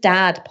centrist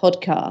dad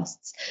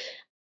podcasts,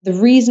 the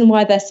reason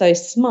why they're so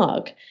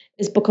smug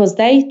is because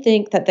they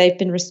think that they've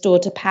been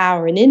restored to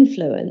power and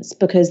influence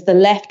because the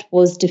left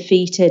was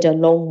defeated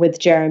along with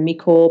Jeremy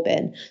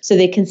Corbyn. So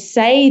they can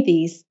say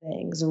these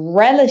things,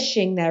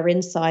 relishing their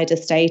insider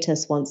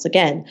status once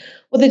again.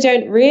 What they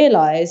don't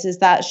realise is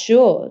that,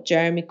 sure,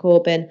 Jeremy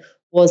Corbyn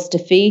was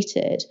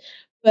defeated,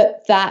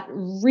 but that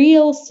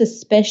real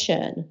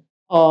suspicion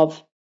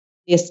of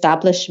the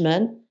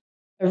establishment,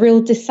 a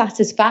real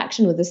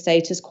dissatisfaction with the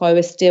status quo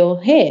is still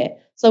here.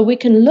 So we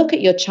can look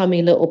at your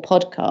chummy little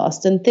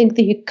podcast and think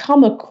that you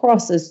come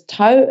across as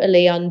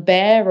totally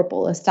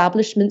unbearable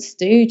establishment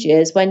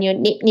stooges when you're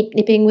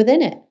nipping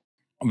within it.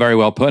 Very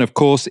well put. And of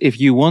course, if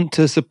you want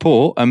to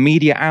support a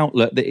media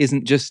outlet that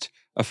isn't just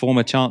a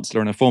former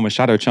chancellor and a former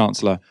shadow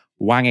chancellor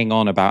wanging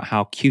on about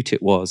how cute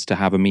it was to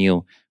have a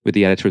meal with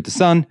the editor of The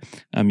Sun,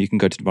 you can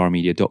go to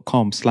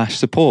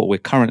novaramedia.com/support. We're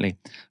currently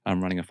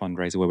running a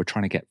fundraiser where we're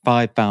trying to get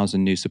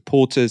 5,000 new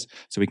supporters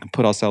so we can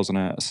put ourselves on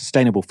a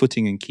sustainable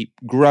footing and keep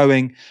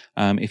growing.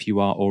 If you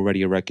are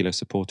already a regular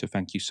supporter,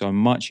 thank you so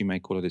much. You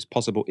make all of this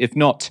possible. If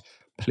not,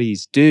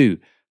 please do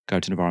go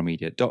to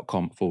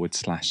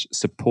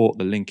novaramedia.com/support.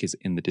 The link is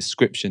in the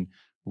description.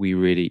 We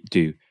really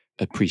do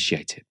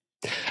appreciate it.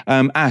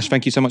 Ash,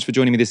 thank you so much for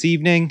joining me this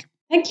evening.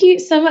 Thank you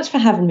so much for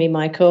having me,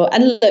 Michael.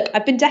 And look,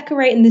 I've been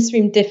decorating this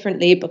room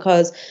differently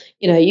because,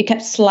 you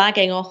kept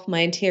slagging off my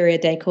interior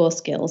decor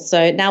skills.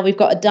 So now we've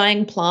got a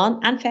dying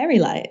plant and fairy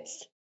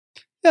lights.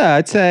 Yeah,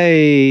 I'd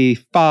say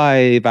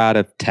 5 out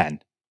of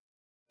 10,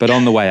 but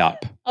on the way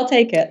up. I'll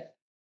take it.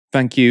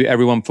 Thank you,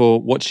 everyone,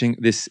 for watching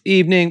this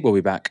evening. We'll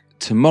be back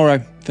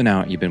tomorrow. For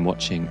now, you've been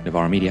watching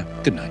Novara Media.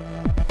 Good night.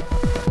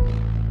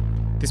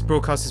 This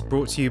broadcast is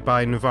brought to you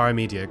by Novara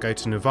Media. Go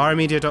to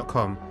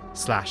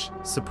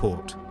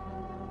novaramedia.com/support.